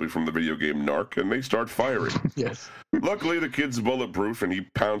up, probably from the video game Narc, and they start firing. Yes. Luckily, the kid's bulletproof, and he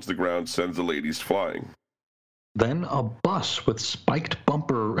pounds the ground, sends the ladies flying. Then a bus with spiked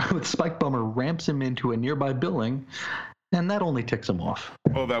bumper ramps him into a nearby building, and that only ticks him off.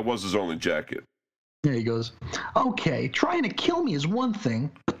 Oh, that was his only jacket. Yeah, he goes, okay, trying to kill me is one thing,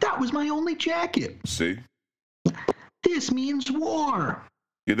 but that was my only jacket. See? This means war.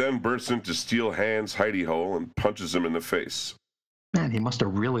 He then bursts into Steelhand's hidey hole and punches him in the face. Man, he must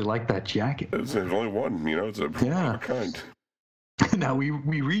have really liked that jacket. There's only one, it's a one of a kind. Now, we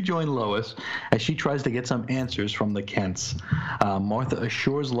rejoin Lois as she tries to get some answers from the Kents. Martha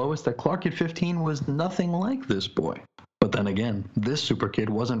assures Lois that Clark at 15 was nothing like this boy. But then again, this super kid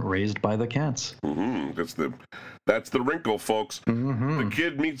wasn't raised by the Kents. That's the wrinkle, folks. Mm-hmm. The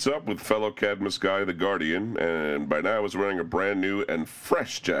kid meets up with fellow Cadmus guy, the Guardian, and by now is wearing a brand new and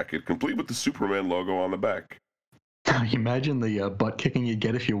fresh jacket, complete with the Superman logo on the back. Imagine the butt kicking you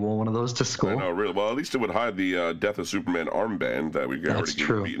get if you wore one of those to school. I know, really. Well, at least it would hide the Death of Superman armband that we already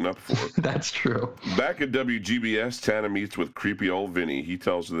get beaten up for. That's true. Back at WGBS, Tana meets with creepy old Vinny. He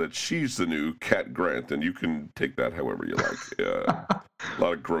tells her that she's the new Cat Grant, and you can take that however you like. A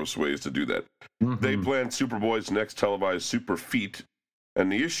lot of gross ways to do that. Mm-hmm. They plan Superboy's next televised Super Feat,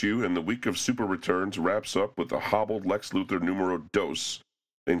 and the issue in the week of Super Returns wraps up with a hobbled Lex Luthor numero dos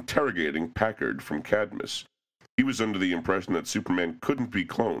interrogating Packard from Cadmus. He was under the impression that Superman couldn't be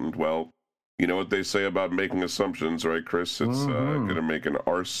cloned. Well, you know what they say about making assumptions, right, Chris? It's going to make an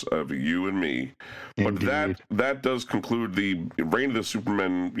arse of you and me. Indeed. But that does conclude the Reign of the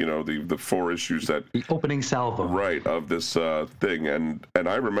Superman, the 4 issues that... The opening salvo. Right, of this thing. And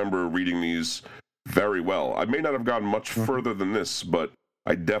I remember reading these very well. I may not have gotten much further than this, but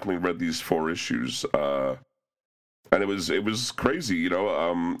I definitely read these 4 issues. And it was crazy,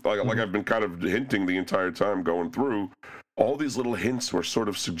 like I've been kind of hinting the entire time going through. All these little hints were sort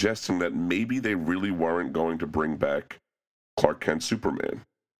of suggesting that maybe they really weren't going to bring back Clark Kent Superman.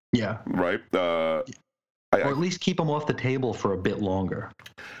 Yeah. right? Or at least keep him off the table for a bit longer.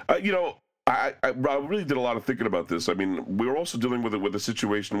 I really did a lot of thinking about this. I mean, we were also dealing with a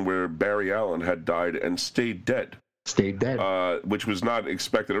situation where Barry Allen had died and stayed dead. Stayed dead. Which was not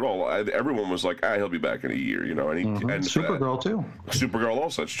expected at all. Everyone was like, he'll be back in a year, and Supergirl too. Supergirl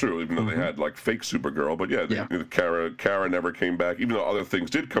also, that's true, even though they had like fake Supergirl. But Kara never came back, even though other things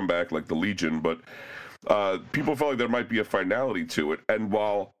did come back, like the Legion. But people felt like there might be a finality to it. And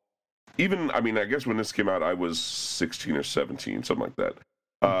while I guess when this came out, I was 16 or 17, something like that.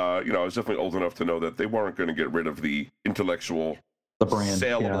 I was definitely old enough to know that they weren't going to get rid of the intellectual, the brand,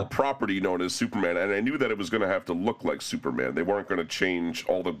 saleable property known as Superman, and I knew that it was going to have to look like Superman. They weren't going to change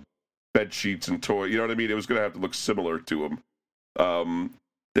all the bed sheets and toys. You know what I mean? It was going to have to look similar to him.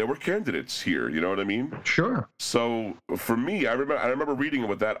 There were candidates here. You know what I mean? Sure. So for me, I remember reading it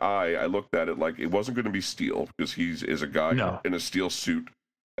with that eye. I looked at it like it wasn't going to be Steel because he is a guy in a steel suit,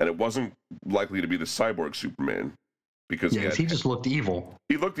 and it wasn't likely to be the cyborg Superman. Because he just looked evil.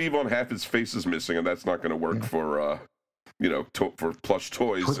 He looked evil, and half his face is missing, and that's not going to work for for plush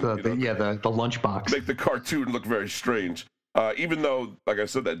toys. The lunchbox. Make the cartoon look very strange. Even though, like I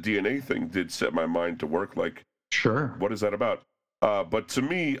said, that DNA thing did set my mind to work. Like, sure, what is that about? But to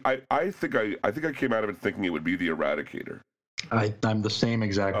me, I think I came out of it thinking it would be the Eradicator. I'm the same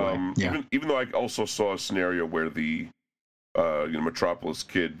exact way. Even though I also saw a scenario where the Metropolis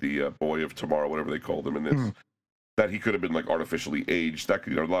kid, the boy of tomorrow, whatever they called him in this. That he could have been like artificially aged. That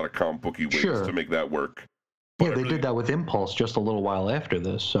could, a lot of comic booky ways to make that work. But they did that with Impulse just a little while after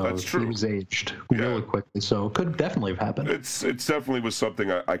this, so that's true. He was aged really quickly, so it could definitely have happened. It definitely was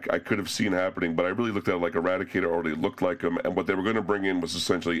something I could have seen happening, but I really looked at it like Eradicator already looked like him, and what they were going to bring in was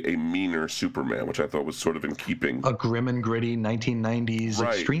essentially a meaner Superman, which I thought was sort of in keeping. A grim and gritty 1990s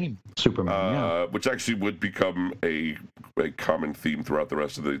extreme Superman, which actually would become a common theme throughout the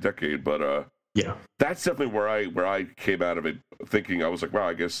rest of the decade, but that's definitely where I came out of it thinking. I was like, wow,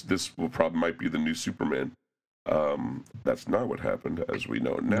 I guess this might be the new Superman. That's not what happened, as we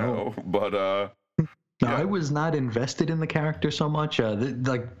know now. No. But I was not invested in the character so much.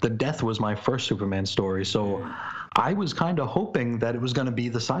 The death was my first Superman story, so I was kind of hoping that it was going to be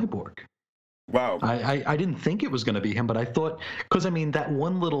the Cyborg. Wow. I didn't think it was going to be him, but I thought, because that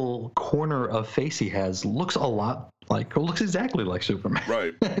one little corner of face he has looks exactly like Superman.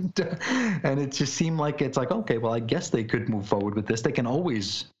 Right. and it just seemed like it's like, okay, well, I guess they could move forward with this. They can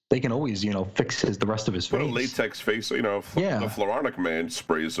always fix the rest of his face. Put a latex face, the Floronic Man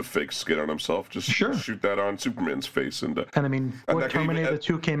sprays a fake skin on himself. Just shoot that on Superman's face. And Terminator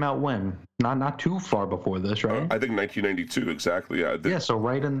 2 came out when? Not too far before this, right? I think 1992, exactly. Yeah. So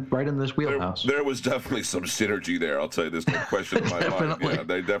right in this wheelhouse. There was definitely some synergy there. I'll tell you, there's no question in my mind. Yeah,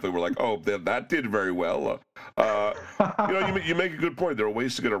 they definitely were like, oh, that did very well. You make a good point. There are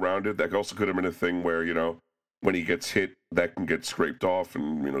ways to get around it. That also could have been a thing where, when he gets hit, that can get scraped off,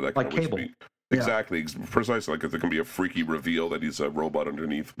 and that can like Cable. Be exactly precisely like if there can be a freaky reveal that he's a robot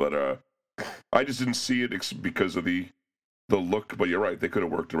underneath. But I just didn't see it because of the look. But you're right, they could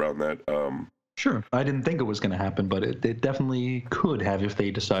have worked around that. Sure, I didn't think it was going to happen, but it definitely could have if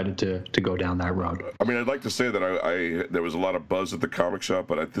they decided to go down that road. I mean, I'd like to say that there was a lot of buzz at the comic shop,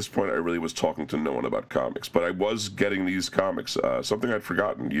 but at this point, I really was talking to no one about comics. But I was getting these comics, something I'd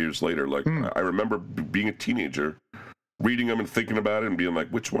forgotten years later. Like, I remember being a teenager, reading them and thinking about it and being like,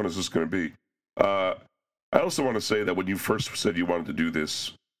 which one is this going to be? I also want to say that when you first said you wanted to do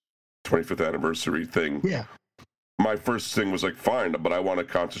this 25th anniversary thing, my first thing was like, fine, but I want to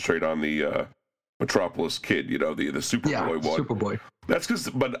concentrate on the Metropolis kid, the Superboy one. Superboy. That's because,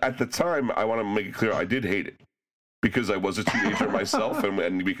 but at the time, I want to make it clear, I did hate it because I was a teenager myself,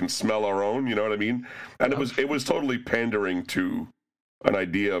 and we can smell our own. You know what I mean? And it was totally pandering to an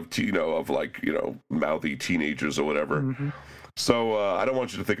idea of mouthy teenagers or whatever. Mm-hmm. So I don't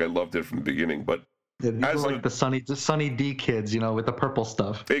want you to think I loved it from the beginning, but these are like the Sunny D kids, with the purple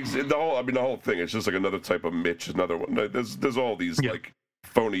stuff. The whole thing. It's just like another type of Mitch, another one. There's all these like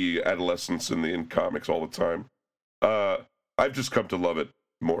phony adolescents in comics all the time. I've just come to love it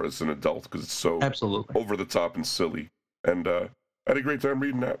more as an adult because it's so absolutely over the top and silly. And I had a great time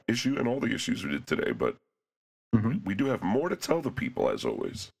reading that issue and all the issues we did today. But we do have more to tell the people, as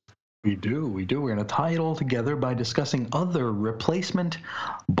always. We do. We're going to tie it all together by discussing other replacement,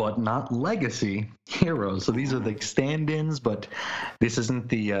 but not legacy heroes. So these are the stand-ins, but this isn't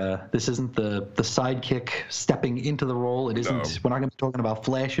the sidekick stepping into the role. It isn't. No. We're not going to be talking about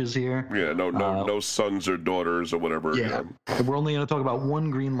flashes here. Yeah, no sons or daughters or whatever. Yeah, we're only going to talk about one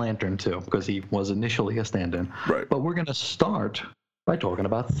Green Lantern too, because he was initially a stand-in. Right. But we're going to start by talking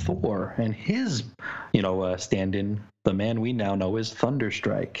about Thor and his, stand-in, the man we now know as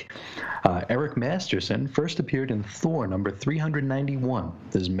Thunderstrike. Eric Masterson first appeared in Thor number 391.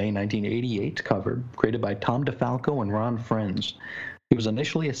 This is May 1988 cover, created by Tom DeFalco and Ron Frenz. He was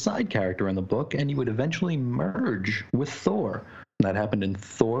initially a side character in the book, and he would eventually merge with Thor. That happened in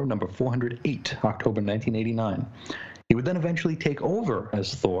Thor number 408, October 1989. He would then eventually take over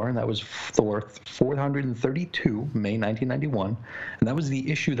as Thor, and that was Thor 432, May 1991, and that was the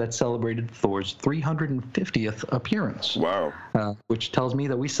issue that celebrated Thor's 350th appearance. Wow. Which tells me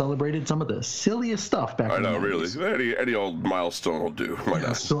that we celebrated some of the silliest stuff back in the 90s. Really. Any old milestone will do. Why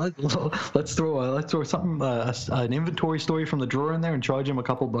not? So let's throw something, an inventory story from the drawer in there and charge him a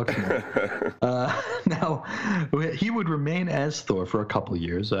couple bucks more. Now, he would remain as Thor for a couple of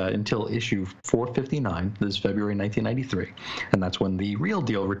years until issue 459, this is February 1993. And that's when the real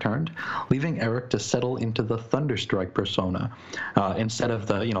deal returned, leaving Eric to settle into the Thunderstrike persona. Instead of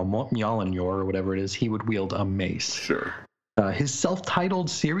the, Mjolnir or whatever it is, he would wield a mace. Sure. His self-titled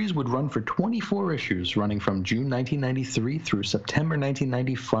series would run for 24 issues, running from June 1993 through September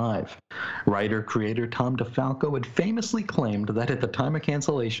 1995. Writer-creator Tom DeFalco had famously claimed that at the time of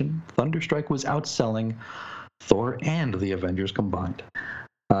cancellation, Thunderstrike was outselling Thor and the Avengers combined.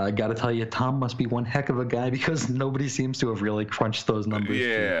 I gotta tell you, Tom must be one heck of a guy because nobody seems to have really crunched those numbers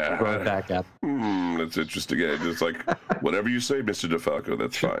to throw it back at. That's interesting. It's like, whatever you say, Mr. DeFalco,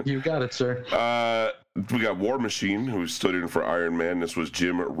 that's fine. You got it, sir. We got War Machine, who stood in for Iron Man. This was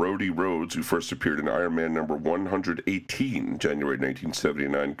Jim Rhodey Rhodes, who first appeared in Iron Man number 118, January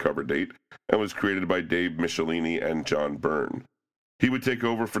 1979 cover date, and was created by Dave Michelini and John Byrne. He would take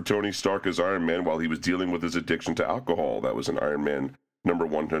over for Tony Stark as Iron Man while he was dealing with his addiction to alcohol. That was in Iron Man number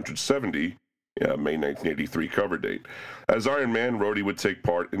 170, May 1983 cover date. As Iron Man, Rhodey would take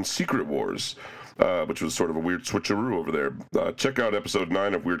part in Secret Wars, which was sort of a weird switcheroo over there. Check out episode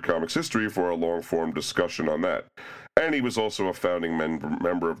 9 of Weird Comics History for a long-form discussion on that. And he was also a founding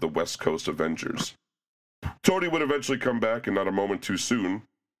member of the West Coast Avengers. Tony would eventually come back, and not a moment too soon,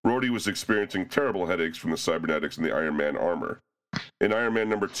 Rhodey was experiencing terrible headaches from the cybernetics in the Iron Man armor. In Iron Man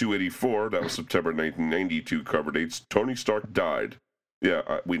number 284, that was September 1992 cover dates, Tony Stark died.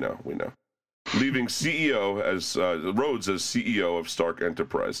 Yeah, we know. Leaving Rhodes as CEO of Stark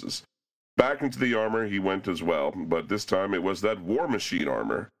Enterprises. Back into the armor he went as well, but this time it was that War Machine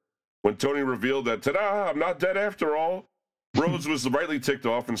armor. When Tony revealed that, ta-da, I'm not dead after all, Rhodes was rightly ticked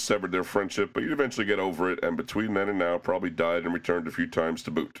off and severed their friendship, but he'd eventually get over it, and between then and now probably died and returned a few times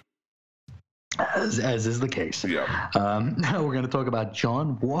to boot. As is the case. Yeah. Now we're going to talk about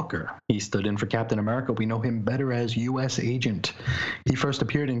John Walker. He stood in for Captain America. We know him better as U.S. Agent. He first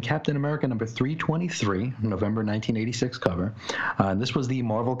appeared in Captain America number 323, November 1986 cover. And this was the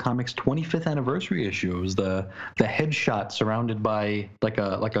Marvel Comics 25th anniversary issue. It was the headshot surrounded by like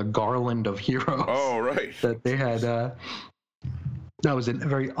a garland of heroes. Oh, right. That they had. That was a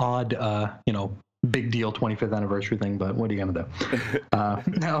very odd, big deal 25th anniversary thing, but what are you going to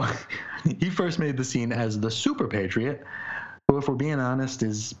do? Now, he first made the scene as the Super Patriot, who, if we're being honest,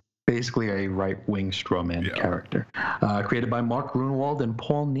 is basically a right-wing straw man character, created by Mark Grunwald and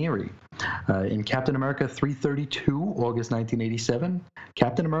Paul Neary. In Captain America 332, August 1987,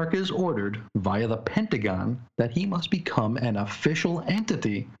 Captain America is ordered via the Pentagon that he must become an official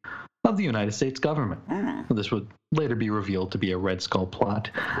entity of the United States government. This would later be revealed to be a Red Skull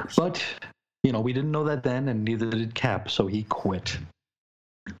plot, but we didn't know that then, and neither did Cap, so he quit.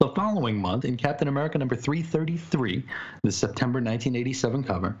 The following month, in Captain America number 333, the September 1987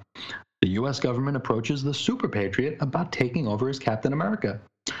 cover, the U.S. government approaches the Super Patriot about taking over as Captain America.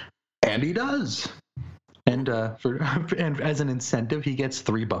 And he does. And as an incentive, he gets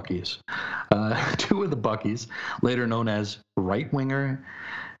 3 Buckies. 2 of the Buckies, later known as Right Winger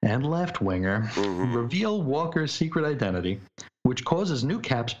and Left Winger, reveal Walker's secret identity, which causes New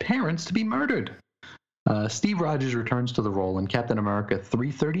Cap's parents to be murdered. Steve Rogers returns to the role in Captain America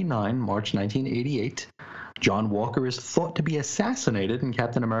 339, March 1988. John Walker is thought to be assassinated in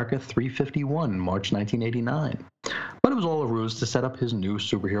Captain America 351, March 1989. But it was all a ruse to set up his new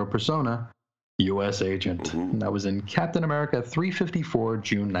superhero persona, U.S. Agent. And that was in Captain America 354,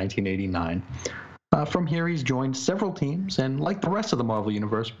 June 1989. From here, he's joined several teams, and like the rest of the Marvel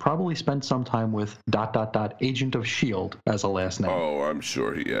Universe, probably spent some time with ... Agent of S.H.I.E.L.D. as a last name. Oh, I'm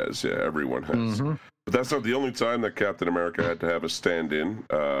sure he has. Yeah, everyone has. But that's not the only time that Captain America had to have a stand-in.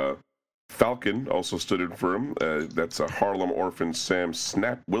 Falcon also stood in for him. That's a Harlem orphan Sam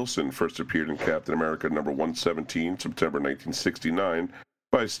Snap Wilson first appeared in Captain America number 117, September 1969,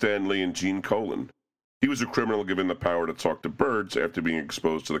 by Stan Lee and Gene Colan. He was a criminal given the power to talk to birds after being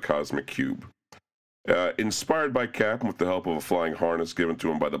exposed to the Cosmic Cube. Inspired by Cap and with the help of a flying harness given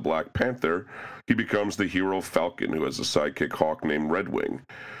to him by the Black Panther, he becomes the hero Falcon, who has a sidekick hawk named Redwing.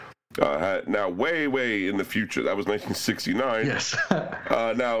 Now, way in the future, that was 1969. Yes.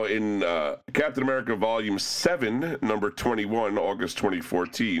 Now, in Captain America Volume 7, number 21, August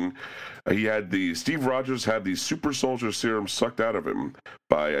 2014, Steve Rogers had the super soldier serum sucked out of him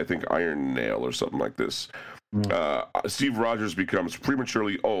by, I think, Iron Nail or something like this. Steve Rogers becomes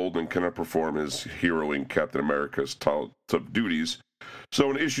prematurely old and cannot perform his heroing Captain America's tough duties. So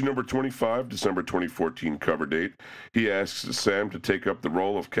in issue number 25, December 2014 cover date, he asks Sam to take up the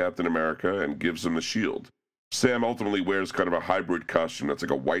role of Captain America and gives him the shield. Sam ultimately wears kind of a hybrid costume that's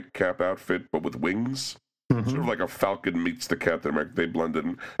like a white cap outfit, but with wings. Sort of like a Falcon meets the Captain America. They blended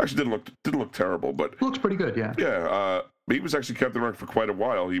in. Actually, didn't look terrible, but Looks pretty good, yeah. Yeah, he was actually Captain America for quite a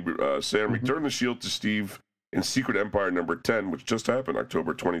while. Sam returned the shield to Steve in Secret Empire number 10, which just happened,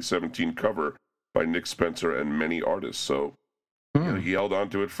 October 2017 cover by Nick Spencer and many artists. So he held on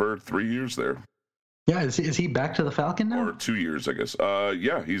to it for 3 years there. Yeah, is he back to the Falcon now? Or 2 years, I guess.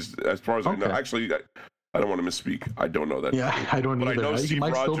 Yeah, he's, as far as I know. Actually, I don't want to misspeak. I don't know that. Yeah, I don't but either. I know He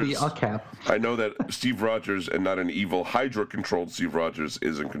might Rogers, still be a Cap. I know that Steve Rogers, and not an evil Hydra-controlled Steve Rogers,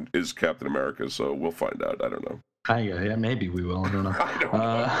 is Captain America, so we'll find out. I don't know. Yeah, maybe we will. I don't know. I don't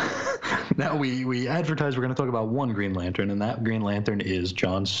know. Now, we advertised we're going to talk about one Green Lantern, and that Green Lantern is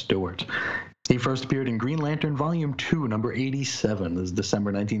John Stewart. He first appeared in Green Lantern Volume 2, number 87. This is December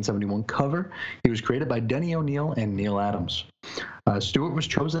 1971 cover. He was created by Denny O'Neil and Neil Adams. Stewart was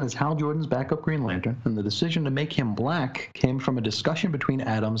chosen as Hal Jordan's backup Green Lantern, and the decision to make him black came from a discussion between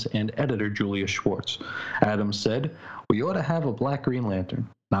Adams and editor Julius Schwartz. Adams said, "We ought to have a black Green Lantern,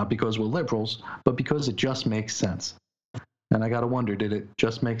 not because we're liberals, but because it just makes sense." And I got to wonder, did it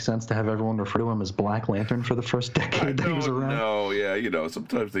just make sense to have everyone refer to him as Black Lantern for the first decade that he was around? No, yeah,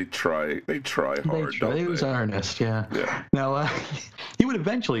 sometimes they try hard. It was earnest, yeah. Now, he would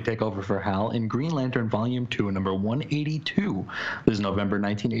eventually take over for Hal in Green Lantern Volume 2, number 182. This is November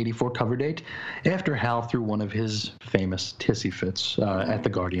 1984 cover date, after Hal threw one of his famous tissy fits at the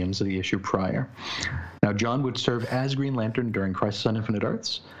Guardians of the issue prior. Now, John would serve as Green Lantern during Crisis on Infinite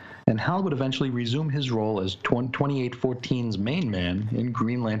Earths, and Hal would eventually resume his role as 2814's main man in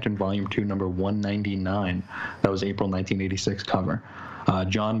Green Lantern Volume 2, number 199. That was April 1986 cover.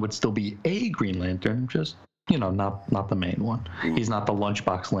 John would still be a Green Lantern, just, not the main one. He's not the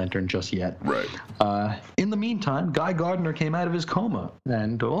lunchbox lantern just yet. Right. In the meantime, Guy Gardner came out of his coma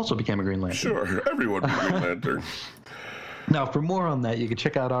and also became a Green Lantern. Sure, everyone be Green Lantern. Now, for more on that, you can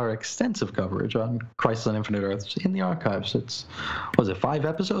check out our extensive coverage on Crisis on Infinite Earths in the archives. It's, 5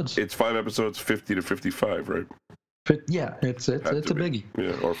 episodes? It's 5 episodes, 50 to 55, right? Yeah, it's a biggie.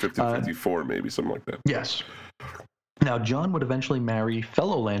 Yeah, or 50 to 54, maybe, something like that. Yes. Now, John would eventually marry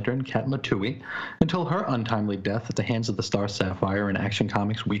fellow Lantern Katma Tui until her untimely death at the hands of the Star Sapphire in Action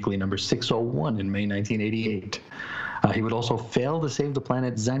Comics Weekly number 601 in May 1988. He would also fail to save the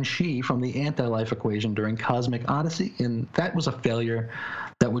planet Xanshi from the anti-life equation during Cosmic Odyssey, and that was a failure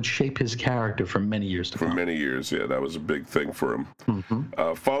that would shape his character for many years to come. For many years, yeah, that was a big thing for him.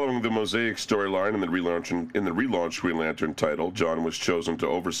 Following the Mosaic storyline in the relaunched Green Lantern title, John was chosen to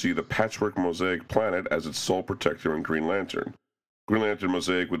oversee the Patchwork Mosaic planet as its sole protector in Green Lantern. Green Lantern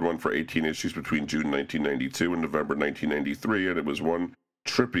Mosaic would run for 18 issues between June 1992 and November 1993, and it was one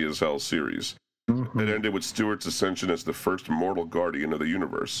trippy as hell series. It ended with Stewart's ascension as the first mortal guardian of the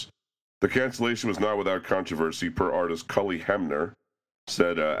universe. The cancellation was not without controversy, per artist Cully Hemner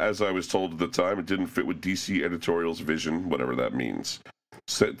said, as I was told at the time, it didn't fit with DC editorial's vision, whatever that means.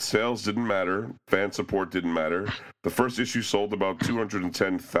 Sales didn't matter. Fan support didn't matter. The first issue sold about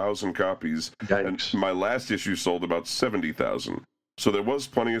 210,000 copies, Yikes. and my last issue sold about 70,000. So there was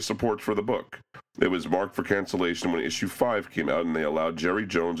plenty of support for the book. It was marked for cancellation when issue 5 came out, and they allowed Jerry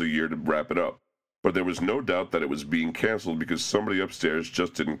Jones a year to wrap it up. But there was no doubt that it was being canceled because somebody upstairs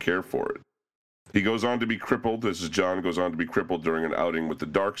just didn't care for it. He goes on to be crippled. John goes on to be crippled during an outing with the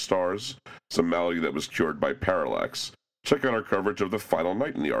Dark Stars, some malady that was cured by Parallax. Check out our coverage of The Final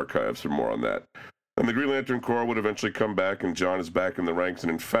Night in the archives for more on that. And the Green Lantern Corps would eventually come back, and John is back in the ranks,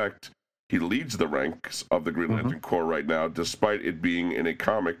 and in fact, he leads the ranks of the Green Lantern Corps right now, despite it being in a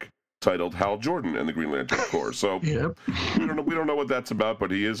comic titled Hal Jordan and the Green Lantern Corps. So we don't know what that's about,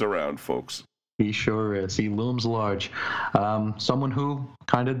 but he is around, folks. He sure is. He looms large. Someone who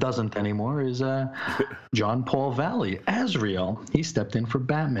kind of doesn't anymore is John Paul Valley, Azrael. He stepped in for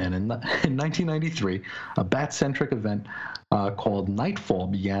Batman in 1993, a Bat-centric event called Nightfall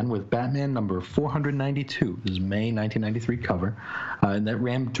began with Batman number 492. This is May 1993 cover. And that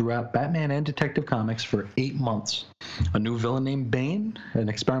ran throughout Batman and Detective Comics for 8 months. A new villain named Bane, an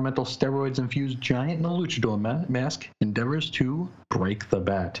experimental steroids-infused giant in a luchador mask, endeavors to break the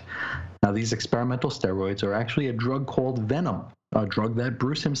Bat. Now, these experimental steroids are actually a drug called Venom, a drug that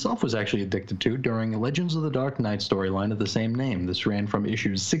Bruce himself was actually addicted to during Legends of the Dark Knight storyline of the same name. This ran from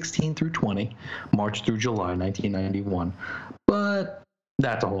issues 16 through 20, March through July 1991. But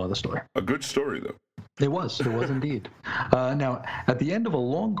that's a whole other story. A good story, though. It was indeed. Now, at the end of a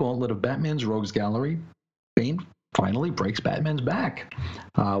long gauntlet of Batman's rogues gallery, Bane finally breaks Batman's back.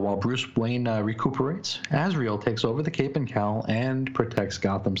 While Bruce Wayne recuperates, Azrael takes over the cape and cowl and protects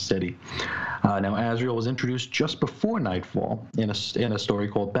Gotham City. Now, Azrael was introduced just before Nightfall in a story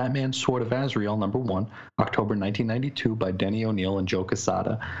called Batman Sword of Azrael #1, October 1992, by Denny O'Neil and Joe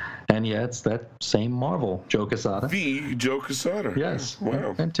Quesada. And yeah, it's that same Marvel, Joe Quesada. The Joe Quesada. Yes.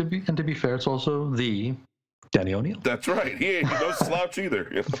 Wow. And to be fair, it's also the Denny O'Neil. That's right. He ain't no slouch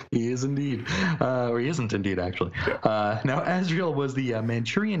either. He is indeed. Or he isn't indeed, actually. Yeah. Now, Azrael was the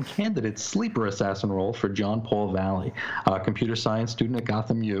Manchurian Candidate sleeper assassin role for John Paul Valley, a computer science student at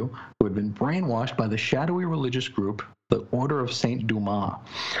Gotham U who had been brainwashed by the shadowy religious group, the Order of Saint Dumas.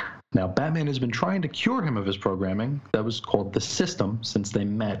 Now, Batman has been trying to cure him of his programming that was called the System since they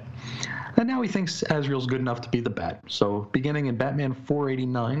met. And now he thinks Azrael's good enough to be the Bat. So, beginning in Batman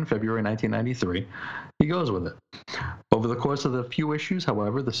 489, February 1993, he goes with it. Over the course of the few issues,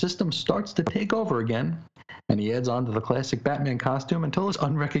 however, the System starts to take over again, and he adds on to the classic Batman costume until it's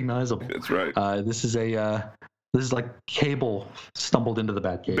unrecognizable. That's right. This is like Cable stumbled into the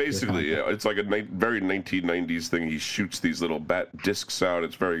Batcave. Basically, yeah. It's like a very 1990s thing. He shoots these little bat discs out.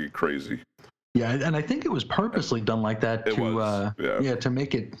 It's very crazy. Yeah, and I think it was purposely done like that to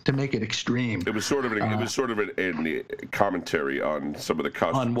make it extreme. It was sort of a commentary on some of the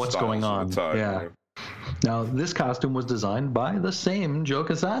costume on what's going on. At the time, yeah. Now, this costume was designed by the same Joe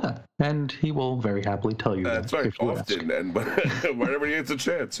Quesada, and he will very happily tell you that's that. right. Often, and whenever he gets a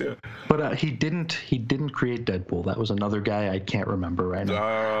chance, yeah. But he didn't create Deadpool. That was another guy I can't remember right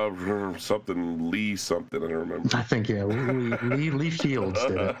now. Something Lee something. I don't remember. I think Lee Fields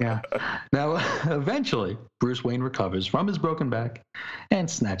did it. Yeah. Now, eventually, Bruce Wayne recovers from his broken back and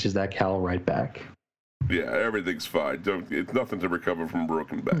snatches that cowl right back. Yeah, everything's fine. It's nothing to recover from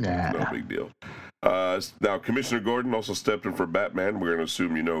broken back. Nah. It's no big deal. Now, Commissioner Gordon also stepped in for Batman. We're going to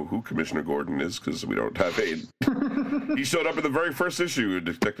assume you know who Commissioner Gordon is because we don't have aid. He showed up in the very first issue of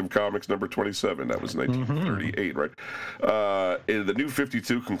Detective Comics number 27. That was 1938, right? The New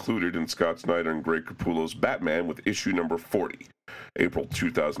 52 concluded in Scott Snyder and Greg Capullo's Batman with issue number 40. April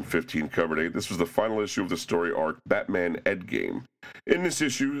 2015 cover date. This was the final issue of the story arc Batman Endgame. In this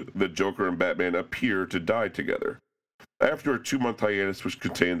issue, the Joker and Batman appear to die together. After a 2-month hiatus which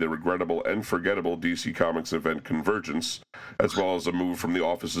contained the regrettable and forgettable DC Comics event Convergence, as well as a move from the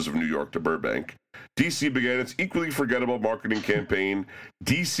offices of New York to Burbank, DC began its equally forgettable marketing campaign,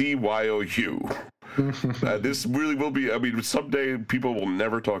 DCYOU. This really will be, someday people will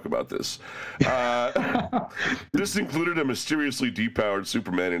never talk about this. This included a mysteriously depowered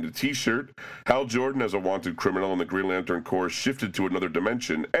Superman in a t-shirt, Hal Jordan as a wanted criminal in the Green Lantern Corps shifted to another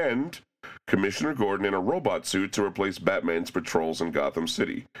dimension, and Commissioner Gordon in a robot suit to replace Batman's patrols in Gotham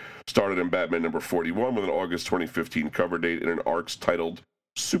City. Started in Batman number 41 with an August 2015 cover date in an arc titled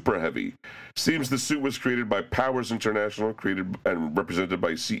Super Heavy. Seems the suit was created by Powers International, created and represented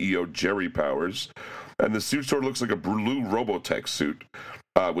by CEO Jerry Powers. And the suit sort of looks like a blue Robotech suit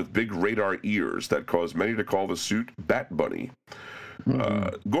with big radar ears that cause many to call the suit Bat Bunny.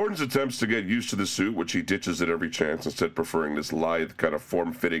 Gordon's attempts to get used to the suit, which he ditches at every chance, instead preferring this lithe, kind of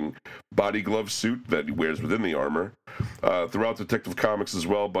form-fitting body glove suit that he wears within the armor. Throughout Detective Comics as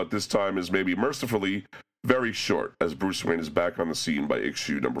well, but this time is maybe mercifully very short, as Bruce Wayne is back on the scene by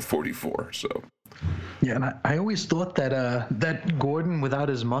issue number 44. So. Yeah, and I always thought that that Gordon without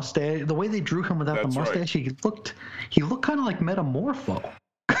his mustache, the way they drew him without the mustache, right. he looked kind of like Metamorpho.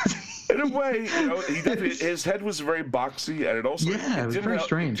 In a way, his head was very boxy, and it also it was very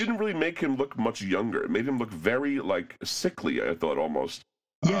strange. It didn't really make him look much younger. It made him look very sickly. I thought almost.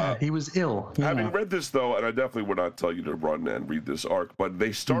 Yeah, he was ill. Yeah. Having read this though, and I definitely would not tell you to run and read this arc, but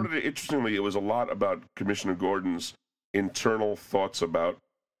they started it interestingly. It was a lot about Commissioner Gordon's internal thoughts about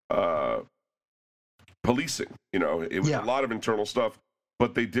policing. It was a lot of internal stuff.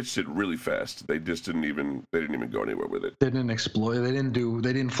 But they ditched it really fast. They just didn't even go anywhere with it. They didn't explore. They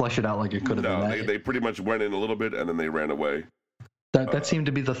didn't flesh it out like it could have been. No, they pretty much went in a little bit and then they ran away. That seemed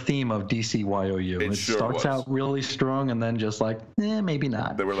to be the theme of DCYOU. It sure starts was. out really strong and then just maybe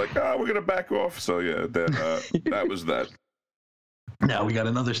not. They were like, we're gonna back off. So yeah, that was that. Now we got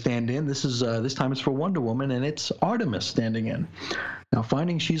another stand-in. This time it's for Wonder Woman, and it's Artemis standing in. Now,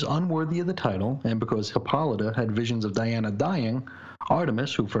 finding she's unworthy of the title, and because Hippolyta had visions of Diana dying,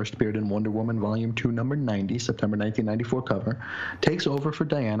 Artemis, who first appeared in Wonder Woman Volume 2, number 90, September 1994 cover, takes over for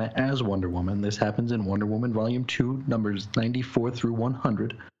Diana as Wonder Woman. This happens in Wonder Woman Volume 2, numbers 94 through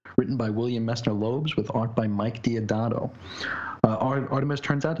 100, written by William Messner Loebs with art by Mike Diodato. Artemis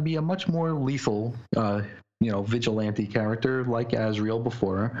turns out to be a much more lethal vigilante character like Azrael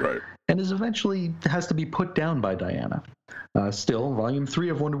before her, Right. and eventually has to be put down by Diana. Still, Volume 3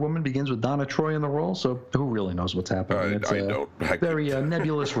 of Wonder Woman begins with Donna Troy in the role, so who really knows what's happening? It's a very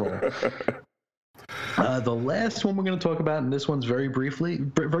nebulous role. The last one we're going to talk about, and this one's very brief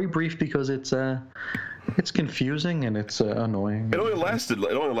because it's confusing and it's annoying. It only lasted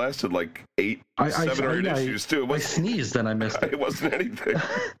like 7 or 8 issues too. I sneezed and I missed it. It wasn't anything.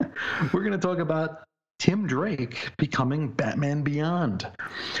 We're going to talk about Tim Drake becoming Batman Beyond.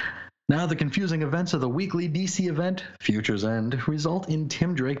 Now, the confusing events of the weekly DC event, Future's End, result in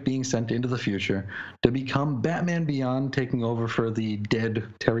Tim Drake being sent into the future to become Batman Beyond, taking over for the dead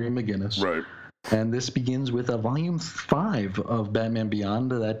Terry McGinnis. Right. And this begins with Volume 5 of Batman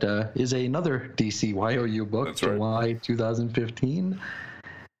Beyond that is another DC YOU book, That's right. July 2015.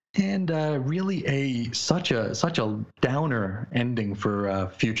 And really such a downer ending for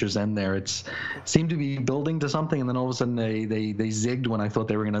Future's End there. It seemed to be building to something, and then all of a sudden they zigged when I thought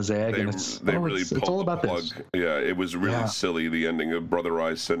they were going to zag. It's all about the plug. This. Yeah, it was really silly, the ending of Brother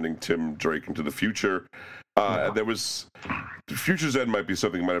Eye sending Tim Drake into the future. There was Future's End might be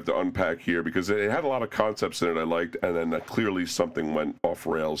something I might have to unpack here because it had a lot of concepts in it I liked, and then clearly something went off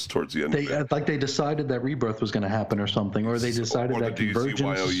rails towards the end. They decided that Rebirth was going to happen or something, or they decided that Convergence,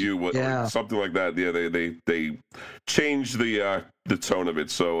 or something like that. Yeah, they changed the tone of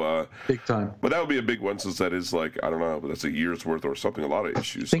it. So big time. But that would be a big one since that is like I don't know, but that's a year's worth or something. A lot of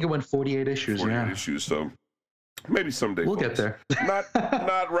issues. I think it went 48 issues. 48 issues. So. Maybe someday we'll get there.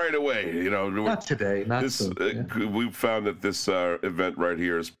 not right away, Not today. Not soon. We found that this event right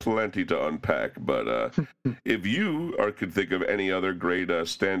here is plenty to unpack. But if you could think of any other great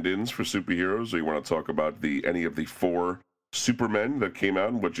stand-ins for superheroes, or you want to talk about any of the 4 Supermen that came out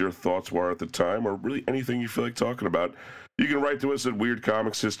and what your thoughts were at the time, or really anything you feel like talking about, you can write to us at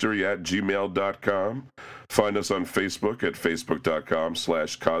weirdcomicshistory@gmail.com. Find us on Facebook at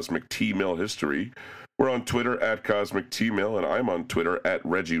facebook.com/cosmictmailhistory. We're on Twitter at Cosmic T-Mail, and I'm on Twitter at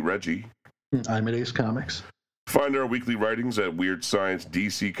Reggie. I'm at Ace Comics. Find our weekly writings at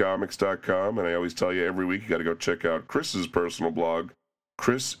WeirdScienceDCComics.com, and I always tell you every week you got to go check out Chris's personal blog.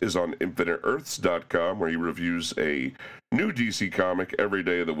 Chris is on InfiniteEarths.com, where he reviews a new DC comic every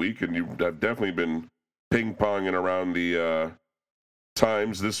day of the week, and you have definitely been ping-ponging around the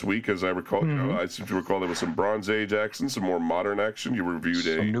times this week, as I recall. I seem to recall there was some Bronze Age action, some more modern action. You reviewed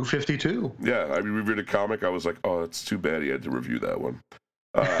some New 52. Yeah, I reviewed a comic. I was like, oh, it's too bad he had to review that one.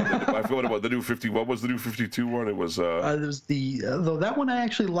 I forgot about the New 50. What was the New 52 one? It was. There was though that one I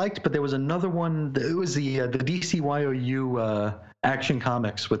actually liked, but there was another one. It was the DC YOU Action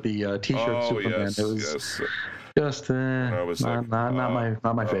Comics with the T-shirt Superman. Yes, it was just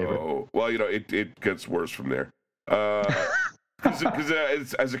not my favorite. Well, it gets worse from there. Because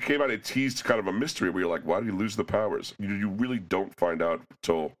as it came out, it teased kind of a mystery where you're like, why did he lose the powers? You really don't find out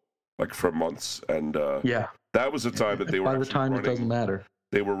until like for months. And that was the time that they were. By the time it doesn't matter.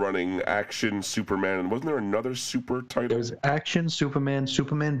 They were running Action Superman, and wasn't there another super title? There was Action Superman,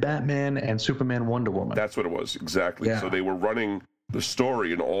 Superman Batman, and Superman Wonder Woman. That's what it was, exactly. Yeah. So they were running the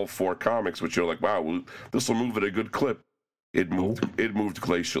story in all 4 comics, which you're like, wow, this will move at a good clip. It moved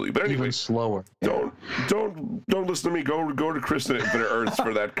glacially, but anyway, even slower. Don't listen to me. Go to Chris and Infinite Earths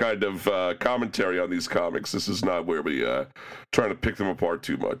for that kind of commentary on these comics. This is not where we trying to pick them apart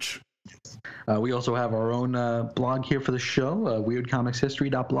too much. We also have our own blog here for the show,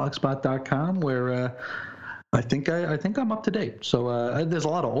 weirdcomicshistory.blogspot.com, where I think I'm up to date. So there's a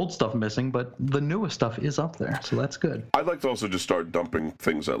lot of old stuff missing, but the newest stuff is up there, so that's good. I'd like to also just start dumping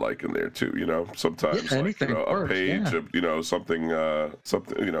things I like in there too. Sometimes anything a page, something.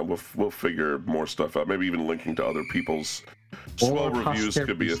 We'll figure more stuff out. Maybe even linking to other people's slow reviews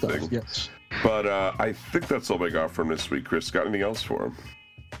could be a thing. Yes. But I think that's all I got from this week. Chris, got anything else for him?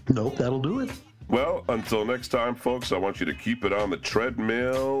 Nope, that'll do it. Well, until next time, folks, I want you to keep it on the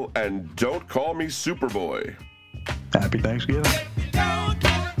treadmill and don't call me Superboy. Happy Thanksgiving.